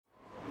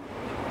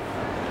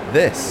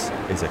This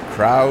is a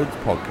Crowd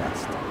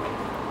podcast.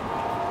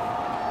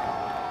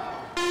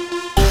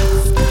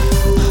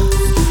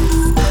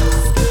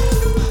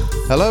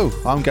 Hello,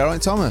 I'm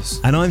Geraint Thomas.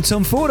 And I'm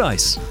Tom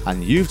Fordyce.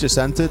 And you've just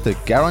entered the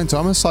Geraint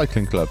Thomas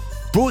Cycling Club.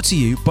 Brought to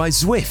you by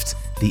Zwift,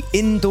 the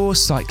indoor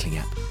cycling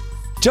app.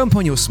 Jump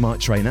on your smart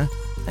trainer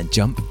and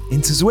jump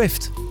into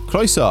Zwift.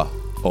 Croeso,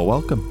 or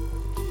welcome.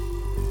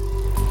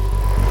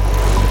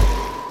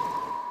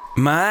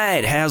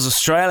 Mate, how's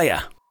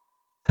Australia?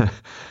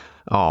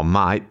 Oh,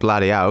 mate,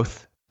 bloody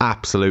oath.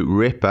 Absolute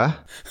ripper.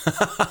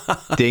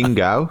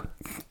 Dingo.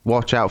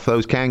 Watch out for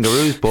those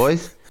kangaroos,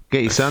 boys.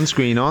 Get your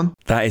sunscreen on.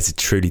 That is a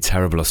truly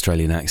terrible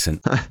Australian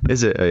accent.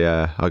 Is it?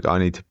 Yeah, I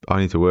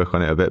need to work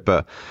on it a bit.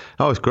 But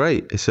it's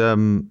great. It's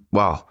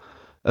well,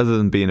 other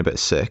than being a bit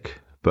sick,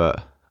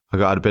 but I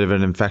had a bit of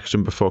an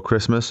infection before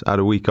Christmas. Had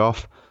a week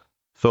off.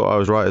 Thought I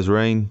was right as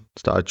rain.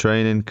 Started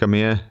training. Come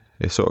here.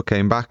 It sort of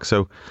came back.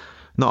 So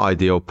not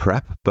ideal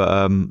prep,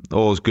 but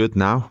all's good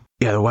now.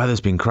 Yeah, the weather's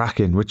been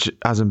cracking, which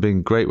hasn't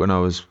been great when I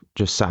was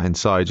just sat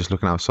inside, just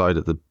looking outside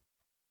at the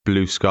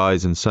blue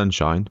skies and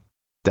sunshine.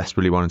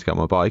 Desperately wanting to get on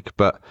my bike,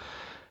 but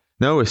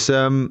no, it's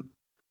a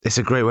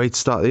great way to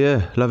start the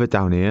year. Love it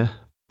down here,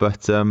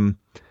 but the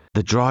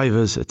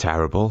drivers are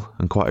terrible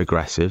and quite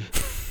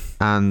aggressive,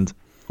 and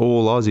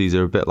all Aussies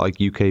are a bit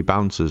like UK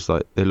bouncers.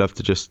 Like they love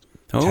to just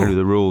tell you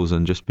the rules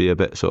and just be a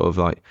bit sort of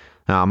like,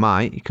 "Nah,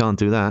 mate, you can't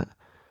do that."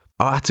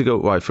 I had to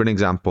go right for an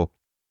example.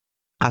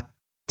 At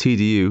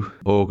TDU,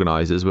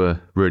 organisers were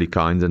really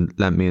kind and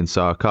lent me and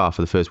Sarah a car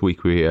for the first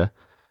week we were here.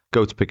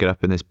 Go to pick it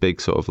up in this big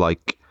sort of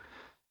like,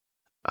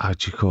 how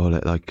do you call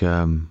it? Like,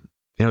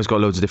 it's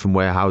got loads of different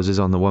warehouses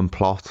on the one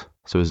plot.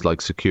 So there's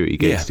like security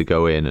gates to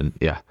go in and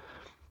yeah.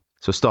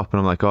 So stop and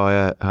I'm like, "Oh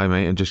yeah, hi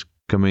mate, I'm just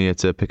coming here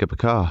to pick up a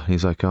car."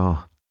 He's like,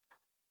 "Oh,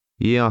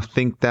 yeah, I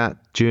think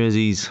that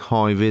Jersey's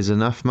high vis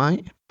enough,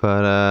 mate.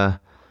 But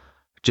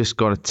just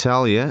got to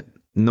tell you,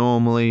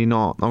 normally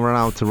not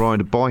allowed to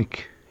ride a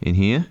bike in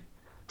here."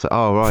 So,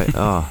 "Oh, right.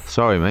 Oh,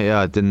 sorry, mate. Yeah,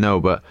 I didn't know.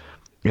 But,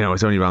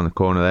 it's only around the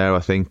corner there, I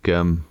think,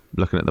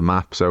 looking at the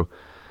map. So,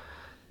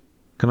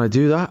 can I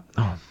do that?"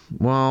 "Oh,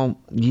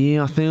 well,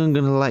 yeah, I think I'm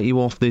going to let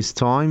you off this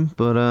time.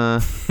 But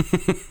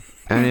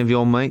any of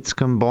your mates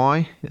come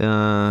by,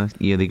 they're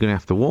going to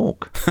have to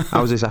walk."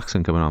 How's this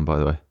accent coming on, by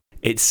the way?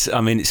 It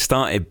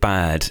started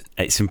bad.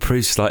 It's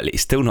improved slightly.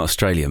 It's still not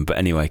Australian, but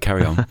anyway,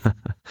 carry on.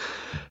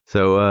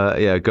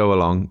 So, go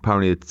along.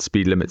 Apparently the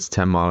speed limit's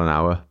 10 mile an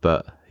hour.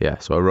 But, yeah,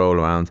 so I roll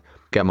around,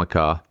 get my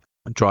car,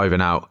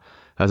 driving out.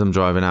 As I'm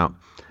driving out,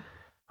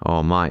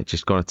 "Oh, mate,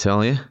 just got to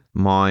tell you,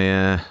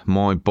 my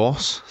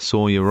boss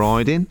saw you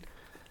riding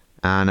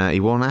and he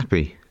wasn't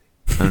happy.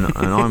 And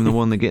I'm the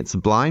one that gets the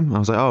blame." I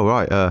was like, "Oh,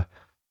 right.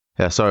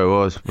 Yeah, sorry,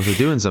 was I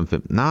doing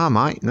something?" "Nah,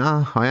 mate,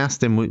 nah." I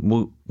asked him,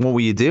 what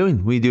were you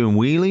doing? Were you doing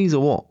wheelies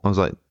or what?" I was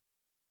like,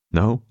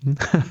 "No." And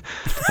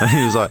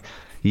he was like,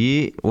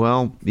 "Yeah,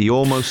 well, he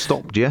almost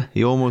stopped you.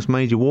 He almost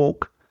made you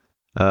walk."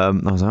 I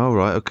was like, "Oh,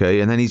 right, okay."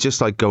 And then he's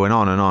just like going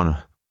on and on.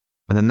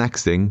 And the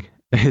next thing,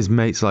 his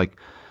mate's like,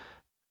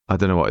 I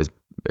don't know what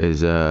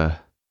his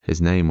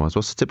name was.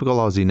 What's the typical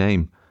Aussie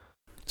name?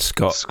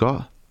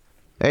 Scott.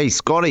 "Hey,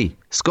 Scotty.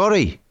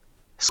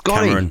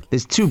 Cameron.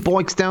 There's two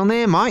bikes down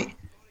there, mate."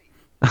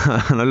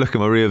 And I look at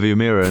my rear view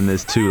mirror and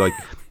there's two, like,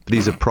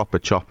 these are proper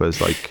choppers,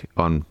 like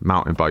on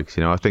mountain bikes,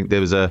 I think there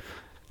was a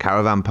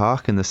caravan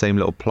park in the same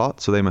little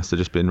plot, so they must have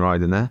just been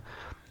riding there.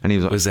 And he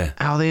was like, Was there?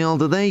 "How the hell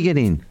did they get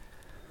in?"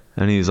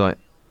 And he was like,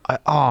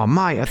 "Oh,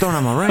 mate, I don't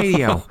have my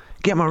radio.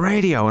 Get my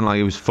radio." And like,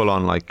 he was full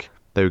on like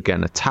they were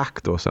getting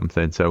attacked or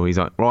something. So he's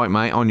like, "Right,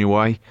 mate, on your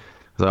way." I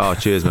was like, "Oh,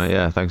 cheers, mate.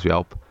 Yeah, thanks for your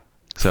help."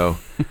 So,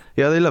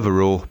 yeah, they love a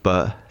rule,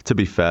 but to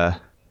be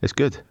fair, it's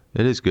good.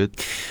 It is good.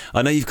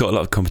 I know you've got a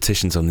lot of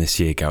competitions on this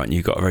year, Geraint.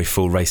 You've got a very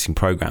full racing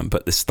programme,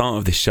 but the start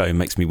of this show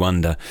makes me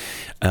wonder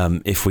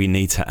if we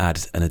need to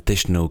add an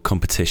additional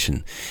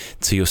competition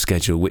to your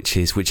schedule, which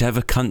is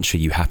whichever country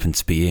you happen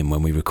to be in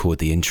when we record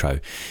the intro,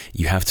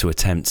 you have to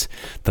attempt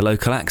the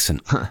local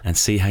accent and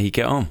see how you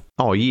get on.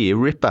 Oh, yeah,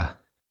 ripper.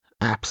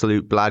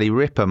 Absolute bloody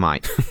ripper,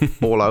 mate.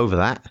 All over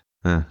that.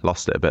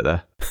 Lost it a bit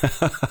there.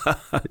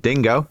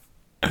 Dingo.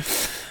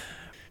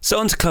 So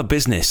on to club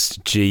business,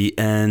 G,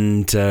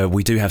 and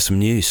we do have some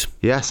news.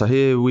 Yes, I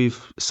hear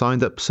we've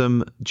signed up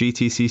some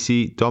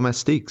GTCC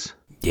domestiques.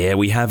 Yeah,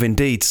 we have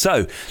indeed.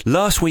 So,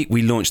 last week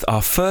we launched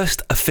our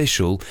first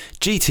official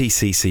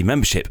GTCC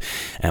membership,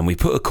 and we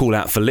put a call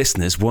out for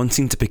listeners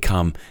wanting to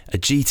become a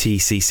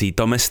GTCC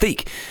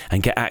domestique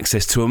and get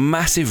access to a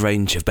massive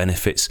range of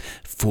benefits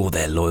for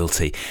their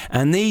loyalty.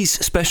 And these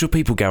special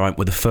people, Geraint,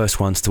 were the first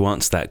ones to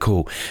answer that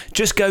call.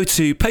 Just go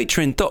to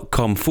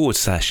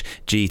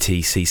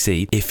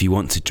patreon.com/GTCC if you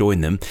want to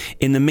join them.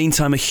 In the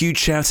meantime, a huge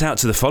shout out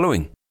to the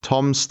following: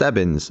 Tom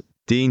Stebbins,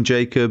 Dean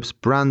Jacobs,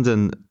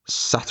 Brandon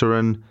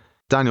Saturin,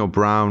 Daniel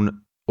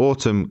Brown,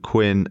 Autumn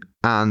Quinn,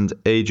 and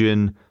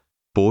Adrian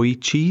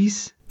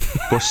Butchies.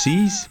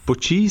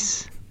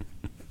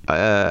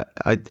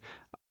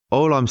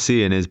 All I'm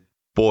seeing is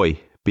boy,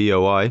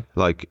 B-O-I,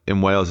 like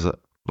in Wales.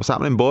 What's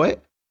happening, boy?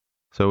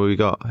 So we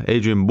got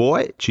Adrian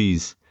Boy,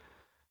 cheese,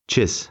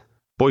 Chis.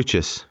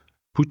 Boychis.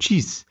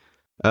 Puchis.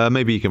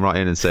 Maybe you can write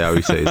in and say how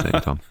you say his name,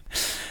 Tom.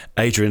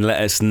 Adrian,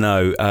 let us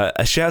know.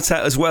 A shout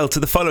out as well to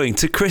the following: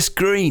 to Chris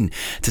Green,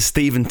 to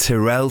Stephen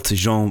Tyrrell, to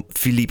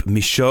Jean-Philippe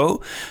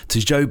Michaud,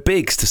 to Joe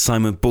Biggs, to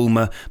Simon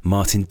Bulmer,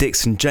 Martin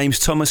Dixon, James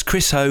Thomas,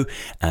 Chris Ho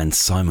and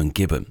Simon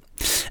Gibbon.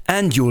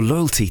 And your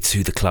loyalty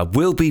to the club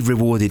will be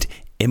rewarded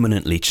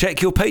imminently.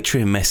 Check your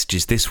Patreon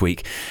messages this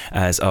week,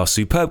 as our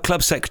superb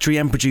club secretary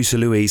and producer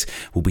Louise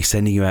will be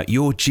sending you out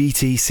your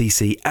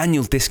GTCC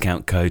annual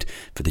discount code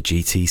for the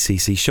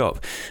GTCC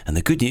shop. And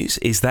the good news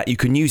is that you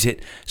can use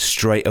it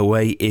straight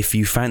away if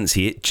you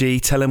fancy it. G,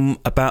 tell them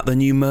about the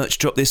new merch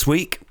drop this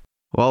week.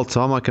 Well,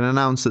 Tom, I can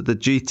announce that the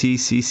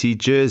GTCC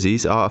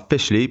jerseys are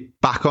officially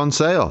back on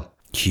sale.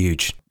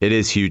 Huge. It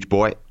is huge,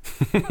 boy.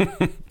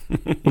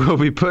 We'll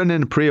be putting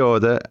in a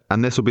pre-order,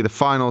 and this will be the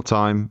final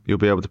time you'll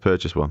be able to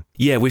purchase one.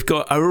 Yeah, we've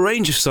got a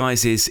range of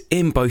sizes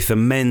in both the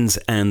men's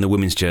and the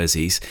women's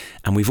jerseys,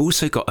 and we've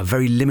also got a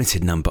very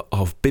limited number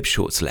of bib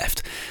shorts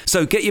left.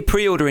 So get your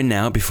pre-order in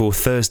now before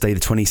Thursday the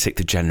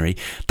 26th of January.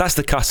 That's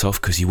the cut-off,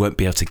 because you won't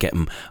be able to get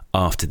them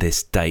after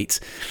this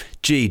date.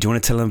 G, do you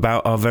want to tell them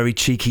about our very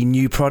cheeky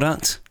new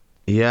product?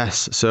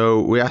 Yes,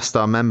 so we asked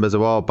our members a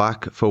while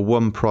back for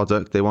one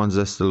product they wanted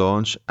us to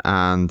launch,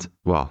 and,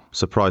 well,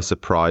 surprise,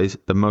 surprise,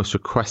 the most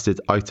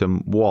requested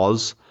item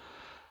was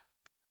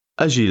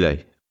a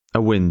gilet,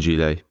 a wind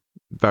gilet.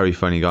 Very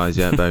funny, guys,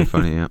 yeah, very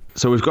funny, yeah.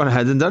 So we've gone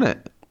ahead and done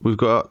it. We've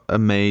got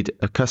made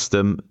a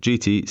custom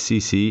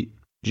GTCC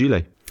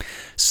gilet.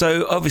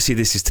 So obviously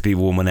this is to be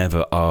worn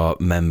whenever our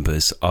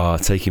members are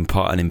taking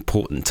part in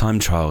important time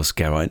trials,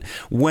 Geraint.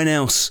 When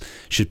else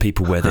should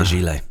people wear their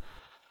gilet?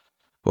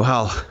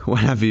 Well,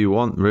 whenever you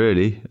want,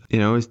 really. You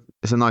know, it's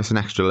a nice and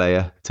extra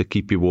layer to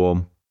keep you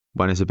warm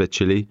when it's a bit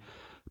chilly.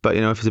 But,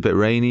 you know, if it's a bit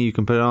rainy, you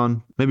can put it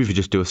on. Maybe if you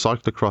just do a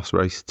cyclocross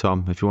race,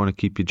 Tom, if you want to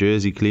keep your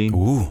jersey clean,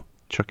 Ooh.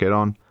 chuck it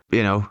on.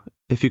 You know,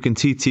 if you can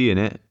TT in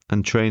it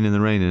and train in the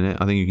rain in it,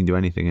 I think you can do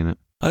anything in it.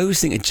 I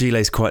always think a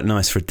gilet is quite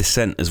nice for a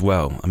descent as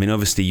well. I mean,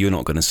 obviously you're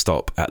not going to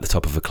stop at the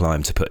top of a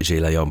climb to put a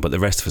gilet on, but the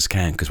rest of us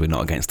can because we're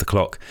not against the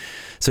clock.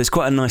 So it's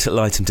quite a nice little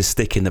item to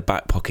stick in the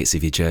back pockets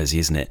of your jersey,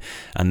 isn't it?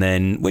 And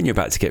then when you're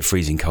about to get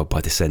freezing cold by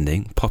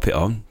descending, pop it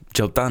on,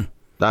 job done.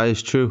 That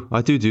is true.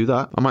 I do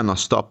that. I might not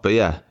stop, but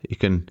yeah, you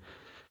can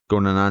go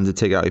on an hand and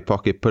take it out of your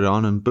pocket, put it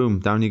on, and boom,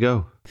 down you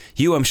go.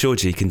 You, I'm sure,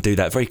 G, can do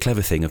that very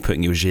clever thing of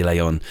putting your gilet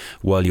on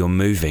while you're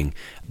moving.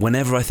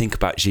 Whenever I think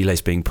about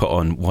gilets being put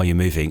on while you're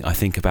moving, I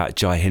think about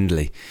Jai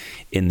Hindley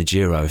in the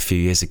Giro a few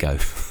years ago.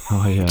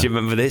 Oh, yeah. Do you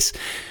remember this?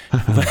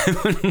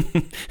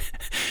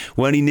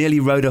 When he nearly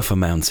rode off a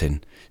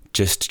mountain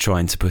just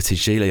trying to put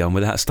his gilet on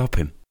without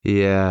stopping.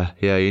 Yeah,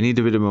 you need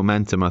a bit of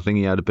momentum. I think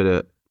he had it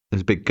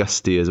was a bit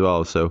gusty as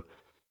well, so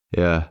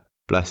yeah,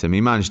 bless him.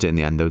 He managed it in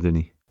the end though,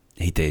 didn't he?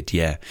 He did,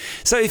 yeah.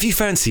 So if you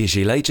fancy a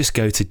gilet, just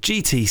go to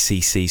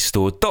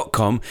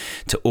gtccstore.com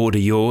to order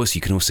yours.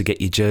 You can also get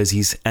your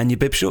jerseys and your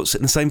bib shorts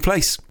at the same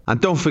place. And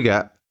don't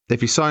forget,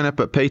 if you sign up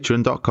at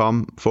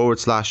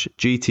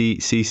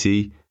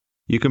patreon.com/GTCC,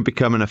 you can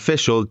become an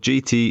official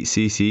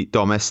GTCC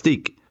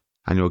Domestique,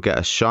 and you'll get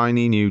a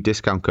shiny new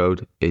discount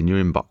code in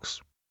your inbox.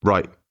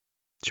 Right,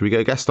 should we get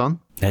a guest on?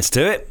 Let's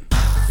do it.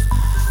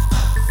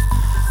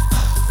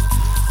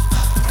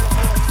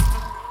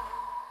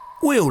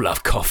 We all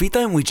love coffee,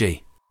 don't we,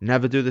 G?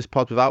 Never do this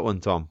pod without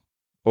one, Tom.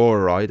 Or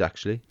a ride,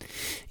 actually.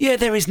 Yeah,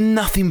 there is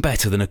nothing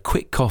better than a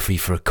quick coffee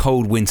for a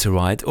cold winter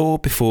ride or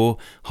before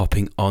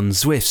hopping on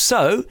Zwift.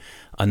 So,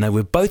 I know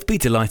we'll both be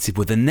delighted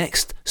with the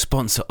next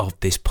sponsor of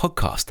this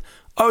podcast,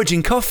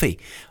 Origin Coffee.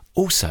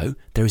 Also,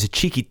 there is a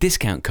cheeky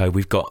discount code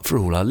we've got for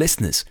all our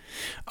listeners.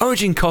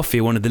 Origin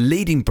Coffee are one of the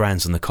leading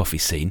brands on the coffee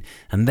scene,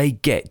 and they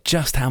get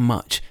just how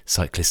much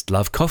cyclists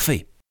love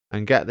coffee.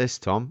 And get this,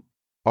 Tom.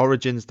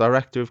 Origin's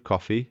Director of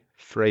Coffee,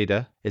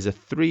 Freda, is a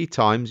 3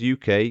 times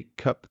UK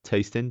Cup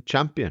tasting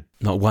champion.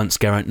 Not once,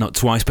 Geraint, not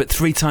twice, but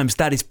 3 times.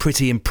 That is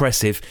pretty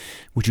impressive.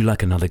 Would you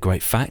like another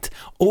great fact?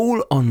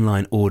 All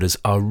online orders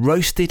are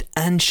roasted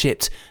and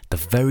shipped the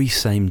very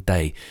same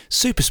day.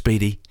 Super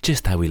speedy,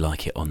 just how we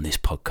like it on this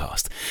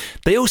podcast.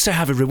 They also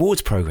have a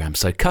rewards program,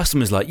 so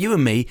customers like you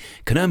and me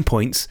can earn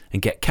points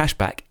and get cash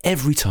back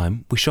every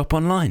time we shop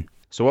online.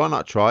 So why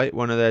not try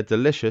one of their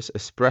delicious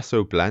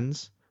espresso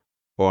blends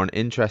or an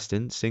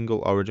interesting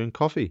single origin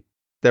coffee?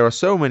 There are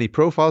so many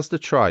profiles to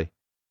try,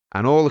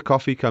 and all the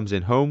coffee comes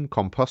in home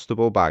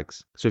compostable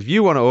bags. So if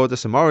you want to order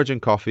some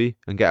Origin coffee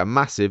and get a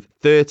massive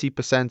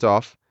 30%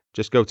 off,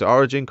 just go to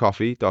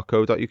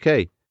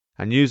origincoffee.co.uk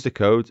and use the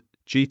code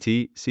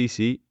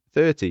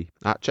GTCC30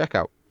 at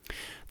checkout.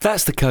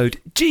 That's the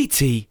code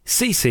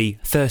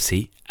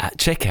GTCC30 at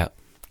checkout.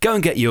 Go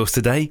and get yours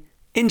today.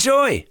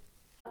 Enjoy!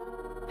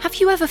 Have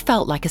you ever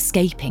felt like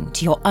escaping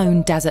to your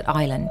own desert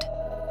island?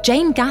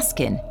 Jane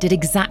Gaskin did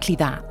exactly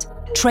that,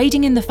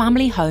 trading in the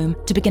family home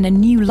to begin a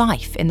new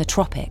life in the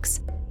tropics.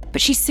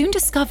 But she soon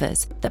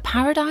discovers that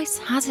paradise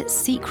has its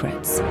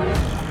secrets.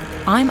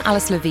 I'm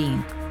Alice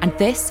Levine, and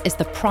this is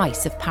The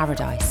Price of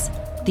Paradise,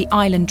 the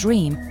island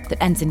dream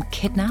that ends in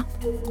kidnap,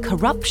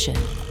 corruption,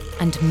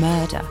 and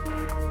murder.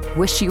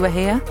 Wish you were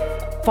here?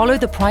 Follow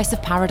The Price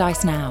of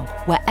Paradise now,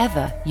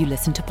 wherever you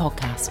listen to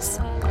podcasts.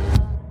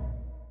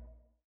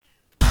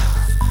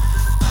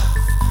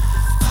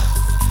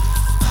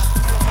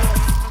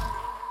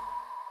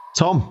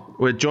 Tom,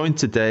 we're joined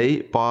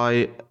today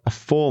by a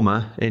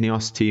former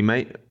Ineos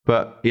teammate,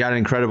 but he had an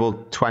incredible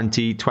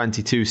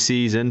 2022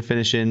 season,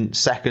 finishing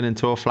second in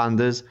Tour of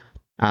Flanders,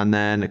 and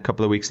then a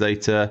couple of weeks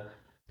later,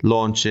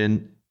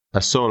 launching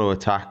a solo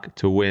attack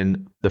to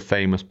win the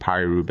famous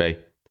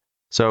Paris-Roubaix.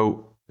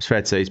 So it's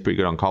fair to say he's pretty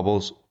good on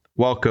cobbles.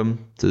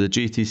 Welcome to the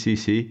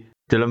GTCC,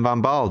 Dylan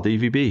van Baal,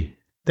 DVB.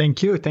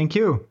 Thank you.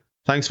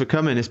 Thanks for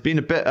coming. It's been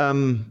a bit,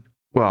 a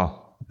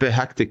bit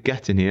hectic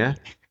getting here.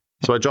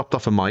 So I dropped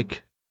off a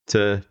mic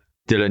to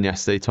Dylan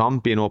yesterday, Tom,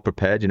 being all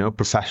prepared,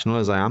 professional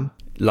as I am.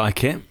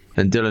 Like it.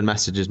 And Dylan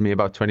messages me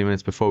about 20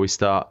 minutes before we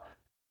start.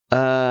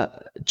 I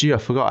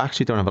forgot, I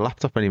actually don't have a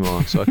laptop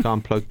anymore, so I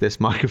can't plug this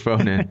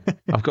microphone in.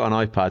 I've got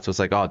an iPad, so it's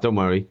like, don't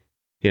worry.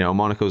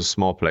 Monaco's a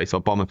small place. I'll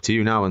bomb up to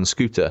you now on the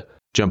scooter.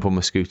 Jump on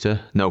my scooter,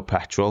 no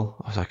petrol.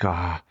 I was like,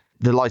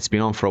 the light's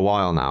been on for a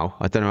while now.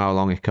 I don't know how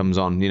long it comes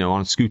on.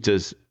 On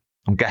scooters,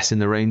 I'm guessing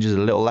the range is a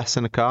little less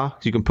than a car.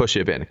 You can push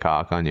it a bit in a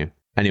car, can't you?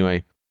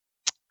 Anyway,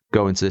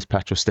 go into this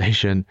petrol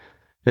station.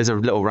 There's a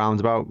little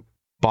roundabout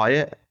by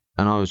it,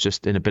 and I was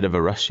just in a bit of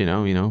a rush,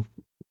 don't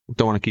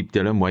want to keep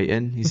Dylan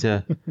waiting. He's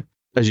as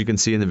you can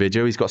see in the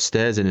video, he's got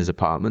stairs in his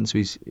apartment, so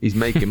he's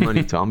making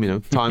money, Tom.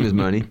 Time is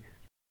money.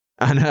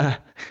 And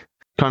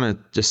kind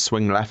of just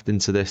swing left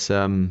into this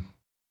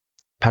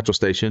petrol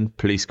station.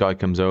 Police guy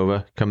comes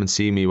over. Come and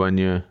see me when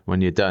you're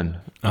done.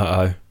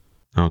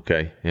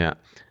 Okay, yeah.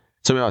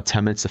 Took me about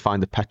 10 minutes to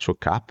find the petrol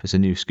cap. It's a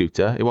new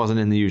scooter. It wasn't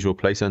in the usual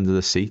place under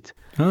the seat.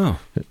 Oh.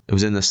 It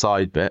was in the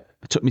side bit.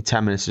 It took me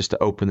 10 minutes just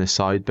to open this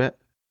side bit.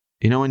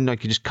 When you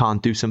just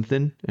can't do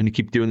something and you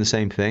keep doing the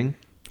same thing.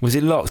 Was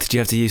it locked? Did you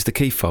have to use the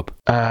key fob?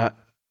 I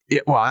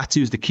had to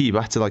use the key, but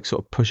I had to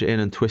sort of push it in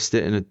and twist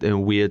it in a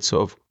weird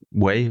sort of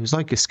way. It was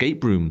like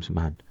escape rooms,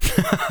 man.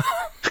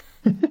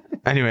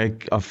 Anyway,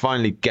 I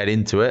finally get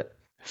into it,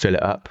 fill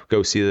it up,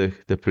 go see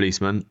the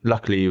policeman.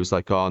 Luckily, he was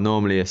like,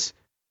 normally it's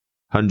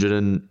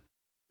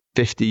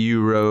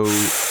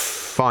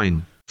 €150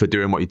 fine for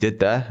doing what you did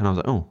there. And I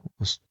was like,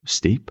 that's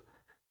steep.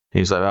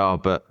 He was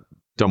like, but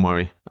don't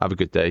worry, have a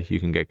good day. You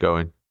can get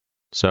going.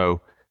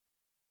 So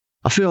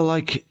I feel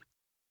like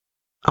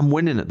I'm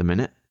winning at the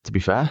minute, to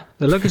be fair.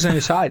 The luck is on your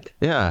side.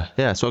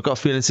 Yeah. So I've got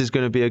a feeling this is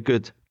going to be a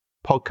good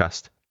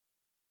podcast.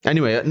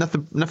 Anyway,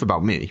 enough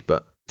about me,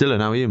 but Dylan,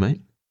 how are you,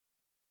 mate?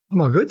 I'm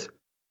all good.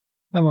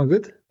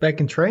 Back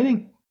in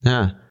training.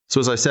 Yeah. So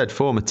as I said,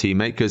 former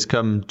teammate, because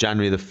come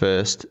January the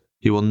 1st,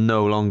 you will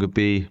no longer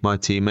be my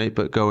teammate,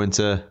 but go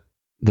into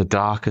the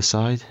darker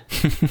side.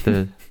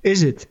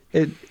 Is it?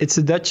 It's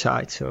the Dutch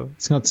side, so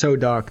it's not so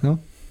dark, no?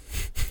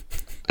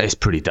 It's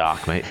pretty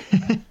dark, mate.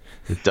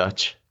 The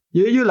Dutch.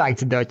 You like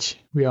the Dutch.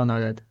 We all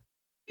know that.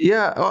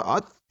 Yeah.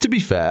 To be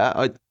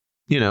fair,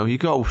 you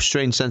got a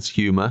strange sense of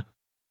humour.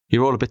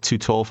 You're all a bit too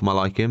tall for my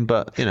liking,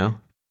 but, you're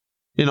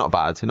not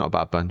bad. You're not a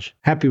bad bunch.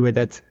 Happy with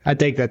that. I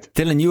take that.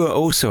 Dylan, you are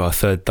also our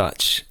third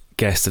Dutch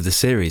guest of the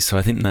series, so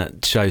I think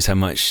that shows how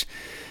much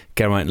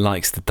Geraint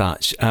likes the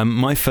Dutch.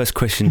 My first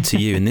question to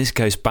you, and this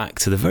goes back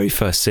to the very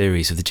first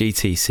series of the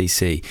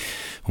GTCC,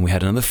 when we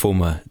had another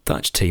former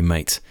Dutch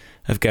teammate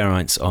of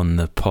Geraint's on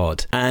the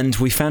pod, and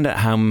we found out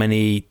how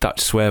many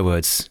Dutch swear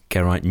words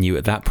Geraint knew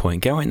at that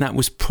point. Geraint, that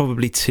was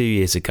probably 2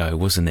 years ago,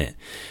 wasn't it,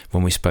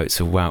 when we spoke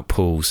to Wout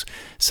Poels?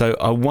 So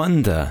I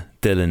wonder,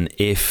 Dylan,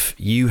 if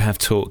you have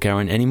taught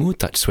Geraint any more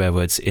Dutch swear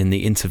words in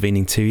the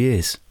intervening 2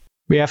 years.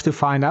 We have to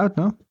find out,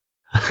 no?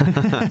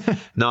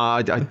 No,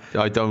 I don't.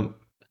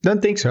 Don't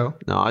think so.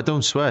 No, I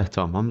don't swear,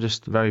 Tom. I'm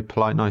just a very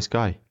polite, nice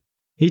guy.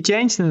 He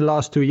changed in the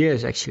last 2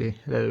 years, actually,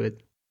 a little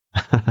bit.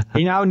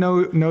 He now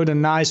know the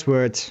nice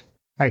words,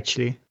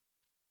 actually.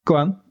 Go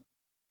on.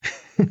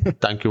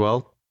 Thank you,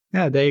 well.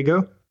 Yeah, there you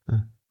go.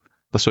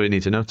 That's all you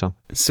need to know, Tom.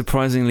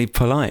 Surprisingly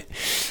polite.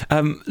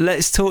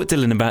 Let's talk,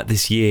 Dylan, about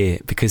this year,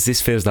 because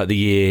this feels like the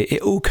year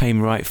it all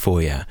came right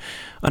for you.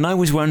 And I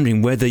was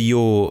wondering whether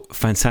your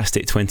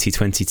fantastic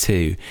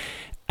 2022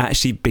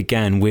 actually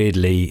began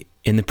weirdly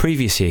in the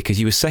previous year, because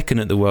you were second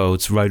at the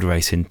World's Road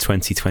Race in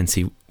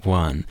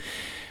 2021.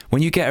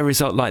 When you get a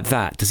result like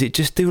that, does it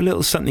just do a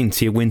little something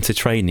to your winter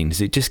training? Does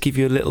it just give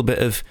you a little bit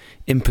of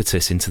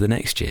impetus into the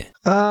next year?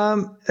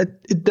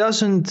 It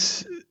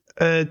doesn't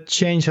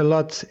change a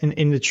lot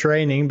in the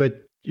training,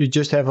 but you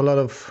just have a lot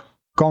of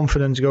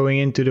confidence going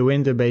into the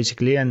winter,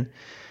 basically, and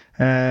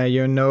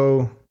you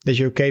know that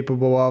you're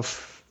capable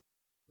of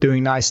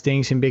doing nice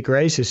things in big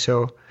races.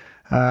 So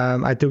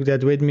I took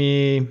that with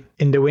me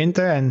in the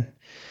winter and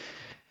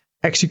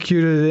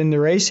executed it in the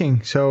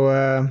racing. So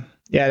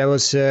yeah, there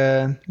was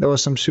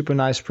some super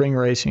nice spring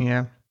racing.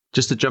 Yeah.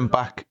 Just to jump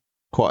back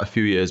quite a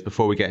few years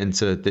before we get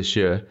into this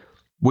year,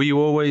 were you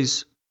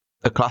always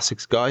a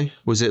classics guy?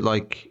 Was it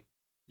like,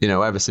 you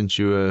know, ever since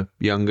you were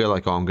younger,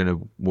 like,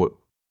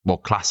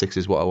 classics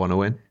is what I want to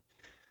win?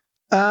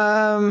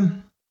 Yeah,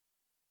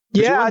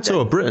 you won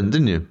Tour of Britain,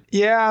 didn't you?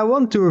 Yeah, I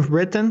won Tour of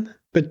Britain.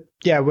 But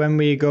yeah, when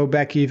we go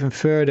back even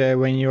further,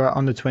 when you are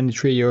under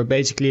 23, you're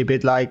basically a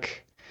bit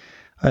like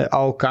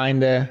all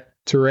kind of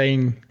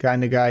terrain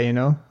kind of guy, you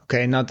know.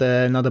 Okay, not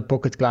a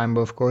pocket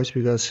climber, of course,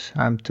 because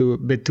I'm a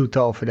bit too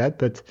tall for that.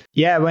 But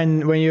yeah,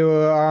 when you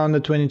are under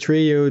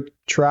 23, you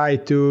try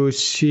to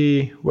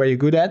see where you're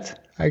good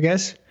at, I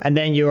guess. And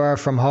then you are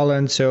from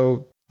Holland,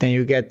 so then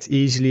you get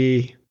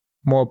easily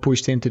more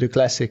pushed into the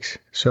classics.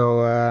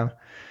 So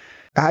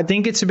I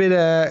think it's a bit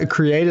a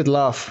created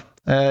love.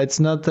 It's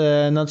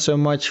not so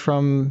much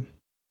from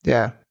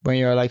when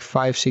you're like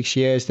 5-6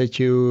 years that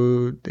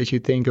you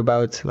think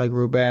about like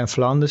Roubaix and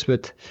Flanders,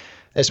 but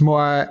as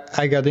more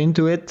I got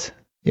into it,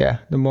 the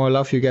more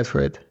love you get for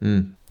it.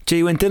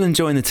 Gee, when Dylan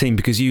joined the team,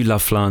 because you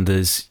love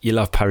Flanders, you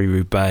love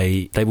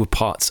Paris-Roubaix, they were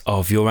parts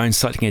of your own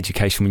cycling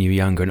education when you were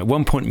younger. And at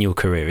one point in your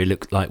career, it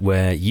looked like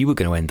where you were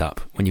going to end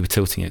up when you were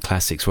tilting at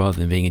classics rather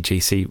than being a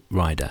GC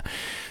rider.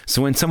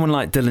 So when someone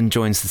like Dylan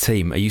joins the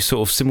team, are you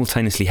sort of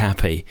simultaneously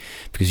happy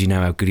because you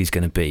know how good he's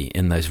going to be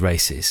in those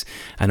races,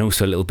 and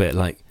also a little bit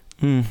like,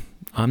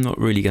 I'm not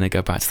really going to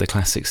go back to the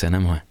classics then,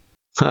 am I?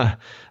 I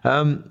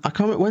can't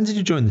remember, when did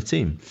you join the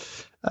team?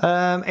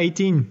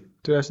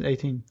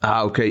 2018.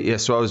 Okay, yeah.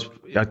 So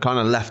I kind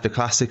of left the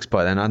classics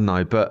by then, hadn't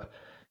I? But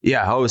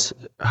yeah, I was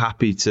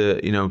happy to,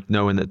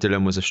 knowing that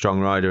Dylan was a strong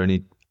rider, and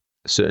he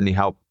certainly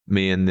helped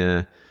me in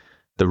the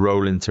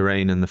rolling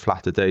terrain and the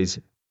flatter days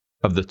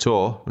of the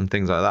Tour and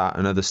things like that,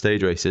 and other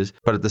stage races.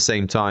 But at the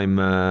same time,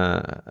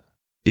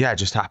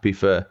 just happy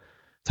to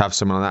have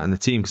someone like that in the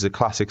team, because the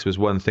classics was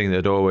one thing that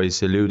had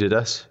always eluded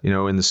us.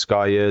 In the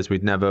Sky years,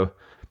 we'd never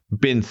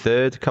been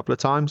third a couple of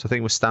times, I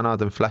think, with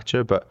Stannard and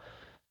Fletcher, but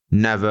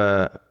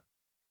never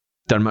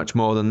done much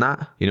more than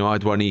that.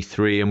 I'd won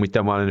E3 and we'd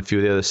done well in a few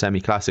of the other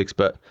semi-classics,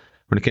 but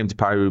when it came to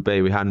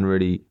Paris-Roubaix, we hadn't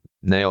really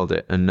nailed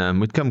it. And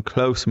we'd come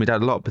close and we'd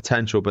had a lot of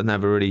potential, but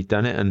never really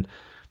done it. And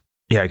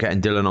yeah,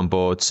 getting Dylan on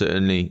board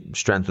certainly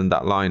strengthened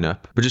that lineup.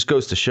 But just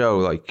goes to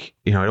show,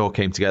 it all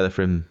came together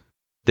for him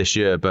this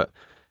year, but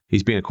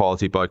he's been a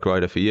quality bike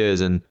rider for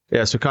years. And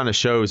yeah, so it kind of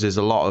shows there's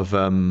a lot of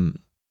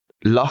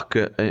luck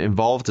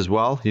involved as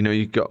well.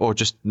 You got, or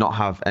just not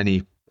have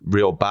any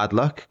real bad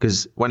luck,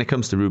 because when it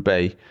comes to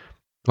Roubaix,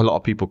 a lot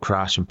of people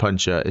crash and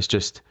puncture. It's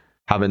just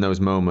having those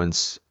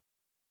moments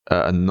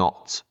and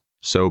not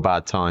so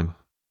bad time,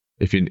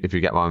 if you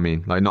get what I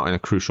mean. Like, not in a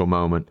crucial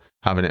moment,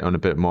 having it on a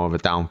bit more of a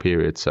down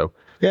period. So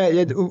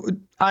yeah,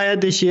 I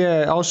had this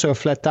year also a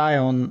flat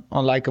tire on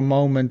like a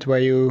moment where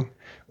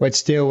it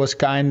still was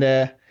kind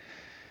of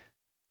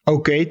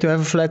okay to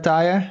have a flat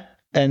tire.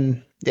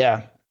 And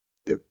yeah,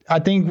 I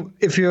think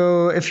if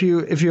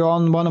you're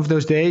on one of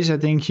those days, I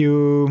think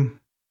you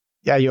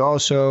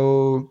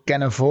also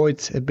can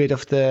avoid a bit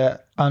of the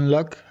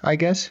unluck, I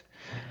guess.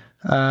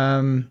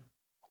 And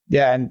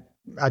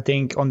I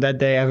think on that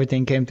day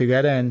everything came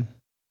together, and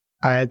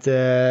I had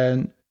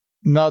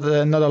not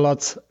a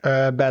lot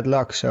bad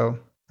luck. So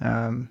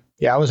I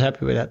was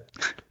happy with that.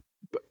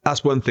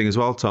 That's one thing as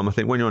well, Tom. I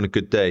think when you're on a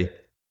good day,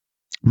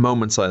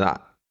 moments like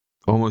that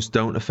almost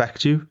don't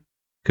affect you.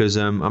 Because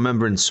I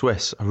remember in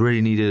Swiss, I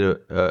really needed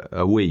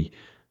a wee,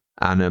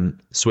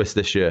 and Swiss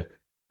this year,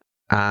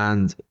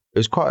 and it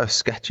was quite a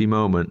sketchy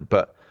moment.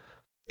 But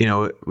we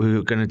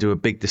were going to do a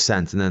big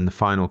descent and then the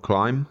final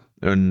climb,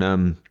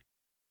 and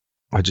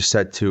I just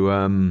said to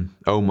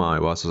Omar, I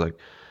was like,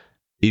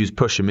 he was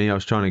pushing me. I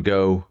was trying to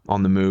go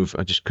on the move.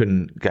 I just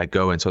couldn't get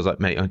going. So I was like,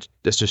 mate,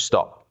 let's just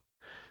stop.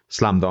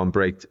 Slammed on,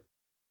 braked,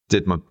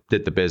 did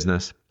the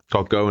business,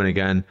 got going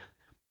again.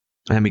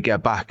 And then we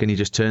get back and he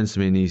just turns to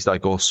me and he's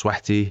like all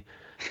sweaty.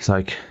 It's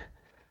like,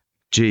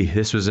 gee,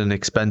 this was an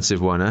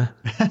expensive one, huh?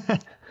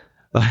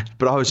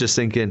 But I was just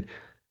thinking,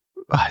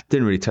 I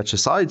didn't really touch the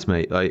sides,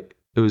 mate. Like,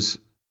 it was,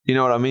 you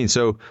know what I mean?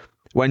 So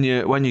when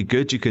you're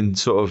good, you can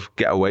sort of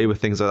get away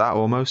with things like that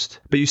almost.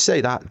 But you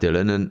say that,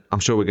 Dylan, and I'm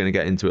sure we're going to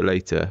get into it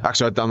later.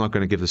 Actually, I'm not going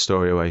to give the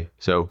story away.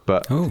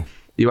 But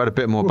you had a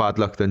bit more bad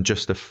luck than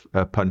just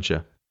a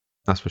puncher.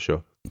 That's for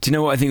sure. Do you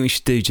know what I think we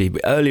should do, G?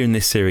 Earlier in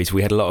this series,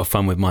 we had a lot of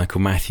fun with Michael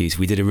Matthews.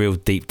 We did a real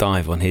deep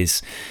dive on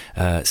his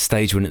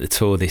stage win at the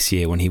Tour this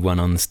year when he won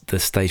on the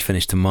stage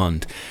finish to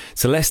Mond.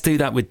 So let's do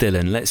that with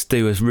Dylan. Let's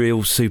do a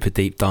real super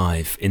deep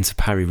dive into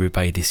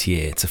Paris-Roubaix this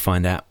year to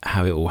find out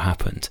how it all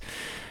happened.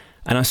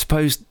 And I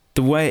suppose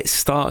the way it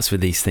starts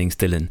with these things,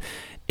 Dylan,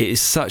 it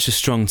is such a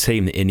strong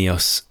team that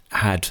Ineos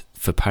had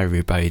for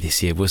Paris-Roubaix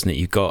this year, wasn't it?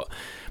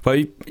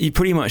 You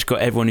pretty much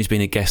got everyone who's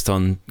been a guest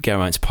on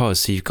Geraint's pod.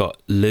 So you've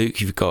got Luke,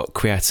 you've got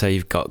Kwiatek,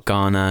 you've got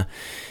Garner.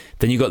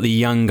 Then you've got the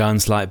young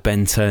guns like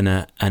Ben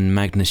Turner and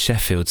Magnus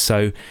Sheffield.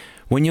 So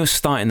when you're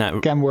starting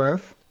that... Cam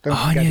Worth.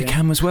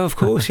 Cam as well, of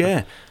course,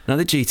 yeah.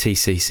 Another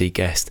GTCC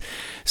guest.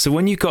 So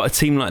when you've got a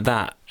team like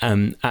that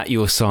at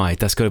your side,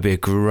 that's got to be a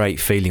great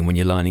feeling when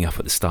you're lining up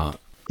at the start.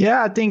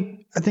 Yeah, I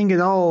think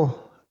it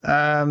all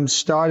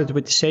started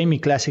with the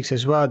semi-classics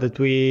as well, that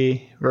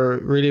we were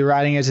really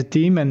riding as a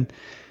team. And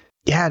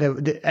yeah,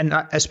 and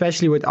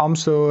especially with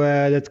Amstel,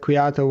 that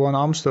Kwiatek won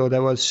Amstel,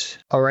 that was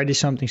already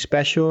something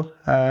special.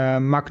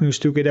 Magnus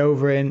took it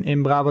over in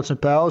Brabants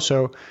and Pearl,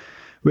 so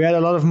we had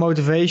a lot of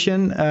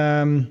motivation.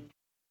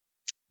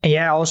 And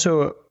yeah,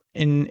 also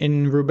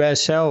in Roubaix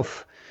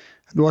itself,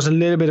 there was a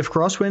little bit of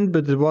crosswind,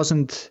 but it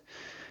wasn't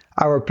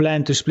our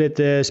plan to split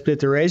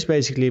the race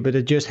basically. But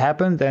it just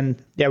happened,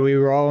 and yeah, we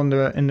were all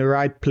in the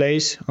right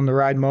place on the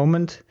right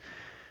moment.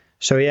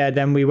 So yeah,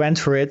 then we went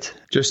for it.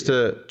 Just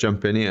to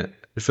jump in here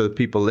for the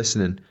people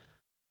listening,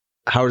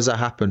 how does that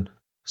happen?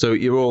 So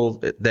you're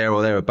all there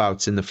or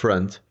thereabouts in the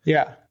front.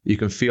 Yeah. You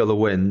can feel the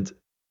wind.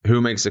 Who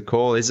makes a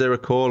call? Is there a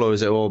call, or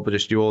is it all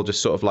just you all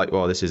just sort of like,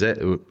 well, this is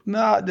it?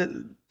 No,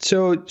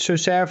 so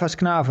Servas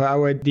Knaven,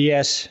 our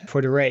DS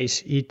for the race,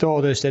 he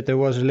told us that there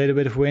was a little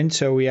bit of wind,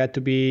 so we had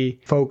to be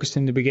focused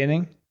in the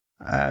beginning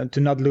to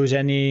not lose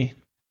any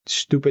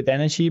stupid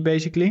energy,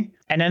 basically.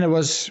 And then it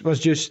was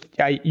just,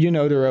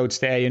 the roads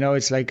there,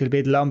 it's like a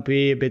bit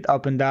lumpy, a bit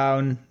up and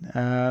down,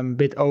 a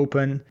bit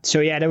open. So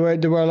yeah, there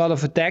were a lot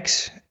of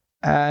attacks.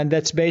 And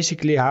that's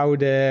basically how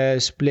the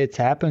split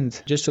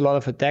happened. Just a lot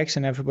of attacks,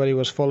 and everybody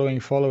was following,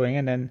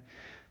 and then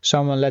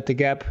someone let the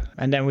gap,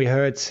 and then we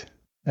heard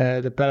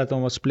the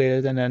peloton was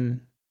split, and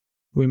then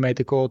we made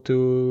the call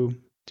to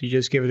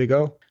just give it a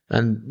go.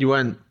 And you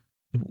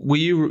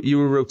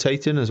were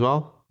rotating as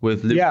well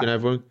with Luke and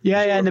everyone?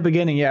 Yeah, in the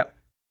beginning, yeah.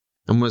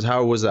 And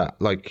how was that?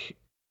 Like,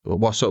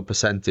 what sort of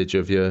percentage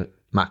of your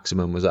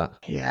maximum was that?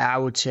 Yeah, I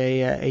would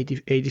say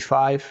 80,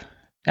 85.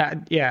 I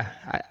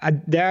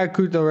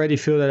could already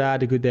feel that I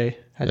had a good day.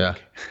 I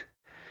think.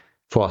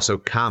 So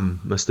Cam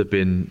must have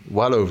been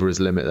well over his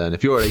limit then.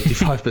 If you're at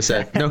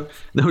 85%,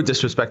 no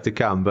disrespect to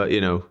Cam, but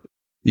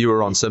you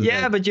were on something.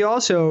 Yeah, but you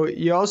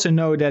also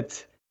know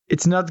that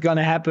it's not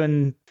gonna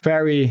happen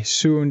very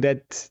soon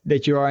that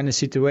you are in a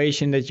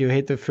situation that you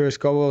hit the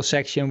first cobble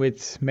section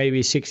with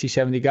maybe 60,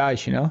 70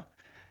 guys,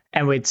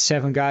 and with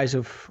 7 guys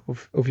of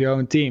your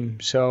own team.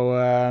 So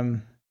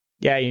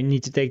you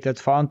need to take that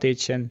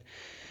advantage and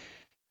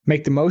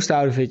make the most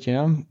out of it,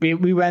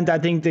 We went, I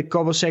think, the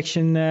cobble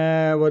section,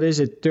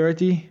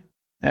 30?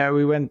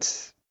 We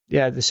went,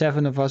 the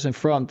 7 of us in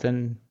front.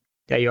 And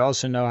you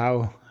also know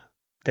how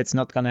that's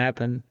not going to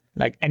happen,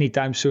 like,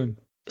 anytime soon.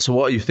 So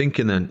what are you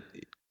thinking then?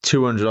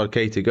 200 odd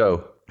K to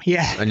go?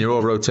 Yeah. And you're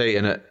all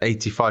rotating at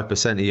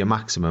 85% of your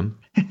maximum.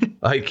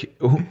 Like,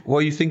 what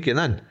are you thinking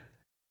then?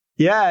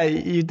 Yeah,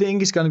 you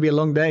think it's going to be a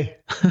long day.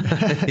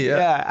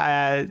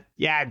 Yeah,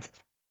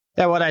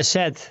 what I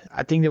said,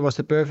 I think that was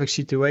the perfect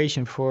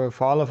situation for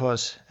all of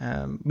us.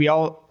 We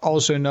all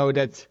also know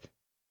that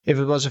if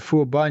it was a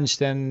full bunch,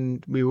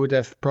 then we would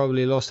have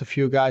probably lost a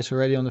few guys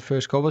already on the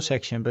first cobble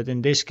section. But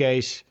in this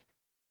case,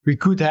 we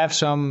could have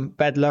some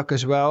bad luck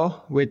as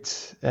well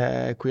with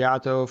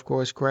Kwiato, of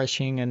course,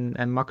 crashing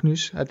and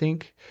Magnus, I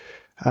think.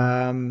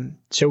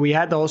 So we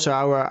had also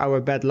our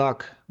bad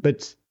luck.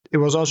 But it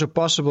was also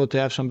possible to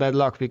have some bad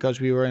luck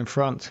because we were in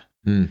front.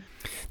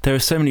 There are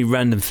so many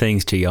random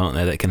things, G, aren't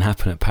there, that can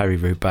happen at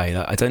Paris-Roubaix.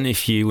 Like, I don't know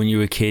if you, when you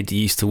were a kid,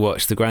 you used to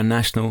watch the Grand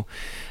National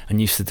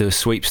and used to do a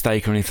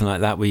sweepstake or anything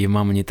like that with your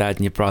mum and your dad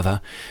and your brother.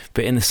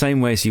 But in the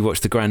same way as you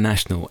watch the Grand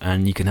National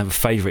and you can have a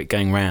favourite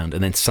going round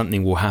and then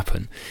something will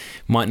happen.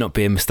 Might not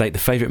be a mistake the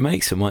favourite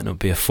makes, it might not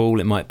be a fall,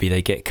 it might be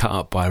they get cut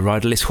up by a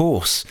riderless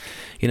horse.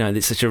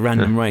 It's such a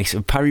random race.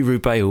 And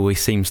Paris-Roubaix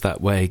always seems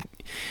that way,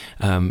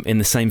 in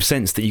the same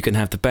sense that you can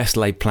have the best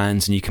laid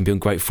plans and you can be on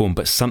great form,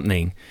 but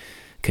something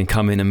can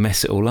come in and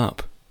mess it all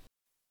up.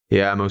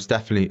 Yeah, most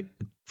definitely.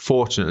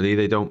 Fortunately,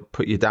 they don't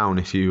put you down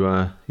if you,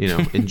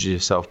 injure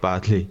yourself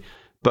badly.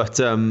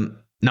 But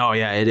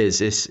it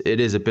is.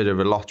 It is a bit of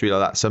a lottery like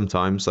that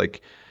sometimes.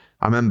 Like,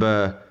 I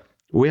remember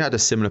we had a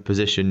similar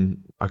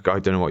position. I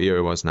don't know what year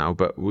it was now,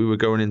 but we were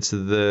going into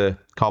the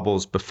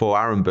cobbles before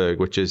Arenberg,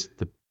 which is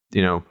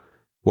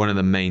one of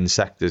the main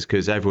sectors,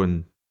 because it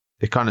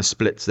kind of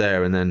splits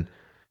there, and then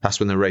that's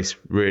when the race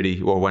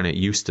really, or when it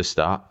used to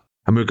start.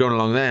 And we were going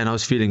along there and I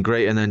was feeling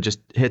great, and then just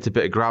hit a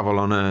bit of gravel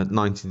on a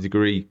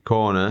 90-degree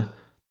corner.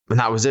 And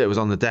that was it. It was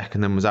on the deck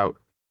and then was out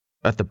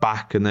at the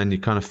back, and then you're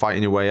kind of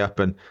fighting your way up.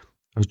 And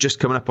I was just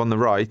coming up on the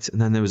right,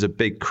 and then there was a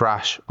big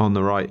crash on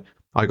the right.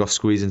 I got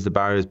squeezed into the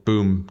barriers,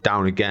 boom,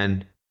 down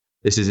again.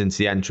 This is into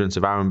the entrance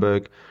of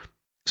Arenberg.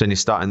 So then you're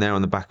starting there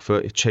on the back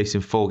foot, you're chasing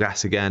full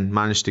gas again,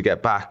 managed to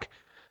get back.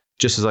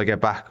 Just as I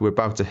get back, we're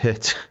about to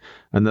hit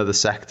another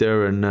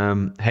sector, and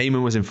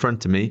Heyman was in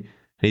front of me, and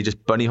he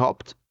just bunny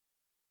hopped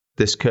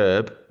this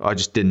curb. I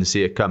just didn't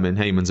see it coming.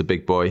 Heyman's a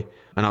big boy,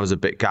 and I was a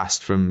bit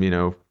gassed from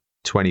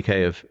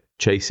 20k of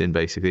chasing,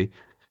 basically.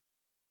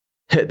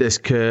 Hit this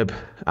curb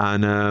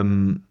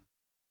and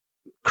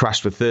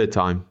crashed for third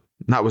time.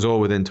 And that was all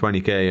within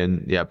 20k,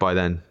 and by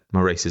then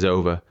my race is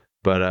over.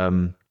 But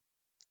and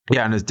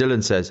as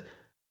Dylan says,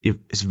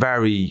 it's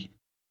very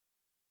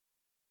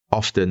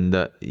often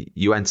that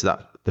you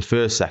enter the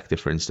first sector,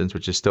 for instance,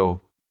 which is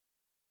still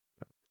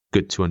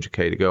good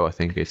 200k to go. I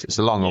think it's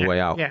a long way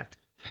out. Yeah.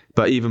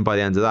 But even by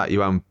the end of that,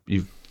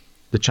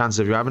 the chances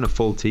of you having a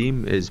full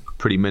team is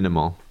pretty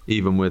minimal,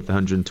 even with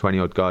 120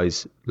 odd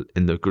guys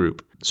in the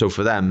group. So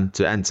for them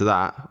to enter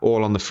that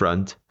all on the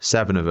front,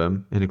 7 of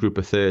them in a group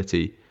of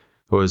 30,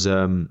 was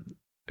a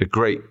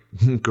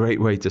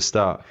great way to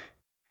start.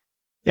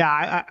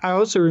 Yeah, I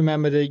also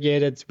remember the year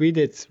that we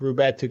did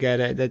Roubaix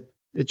together, that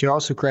that you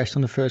also crashed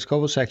on the first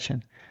cobble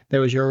section. That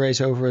was your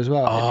race over as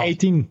well. Oh,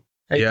 18.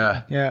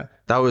 Yeah.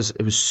 It was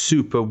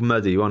super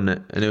muddy, wasn't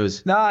it? And it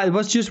was... No, it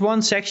was just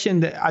one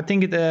section. I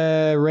think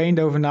it rained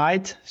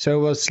overnight. So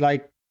it was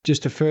like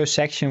just the first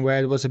section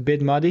where it was a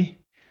bit muddy.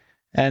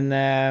 And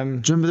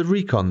do you remember the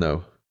recon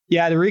though?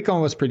 Yeah, the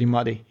recon was pretty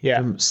muddy.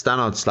 Yeah.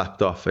 Stannard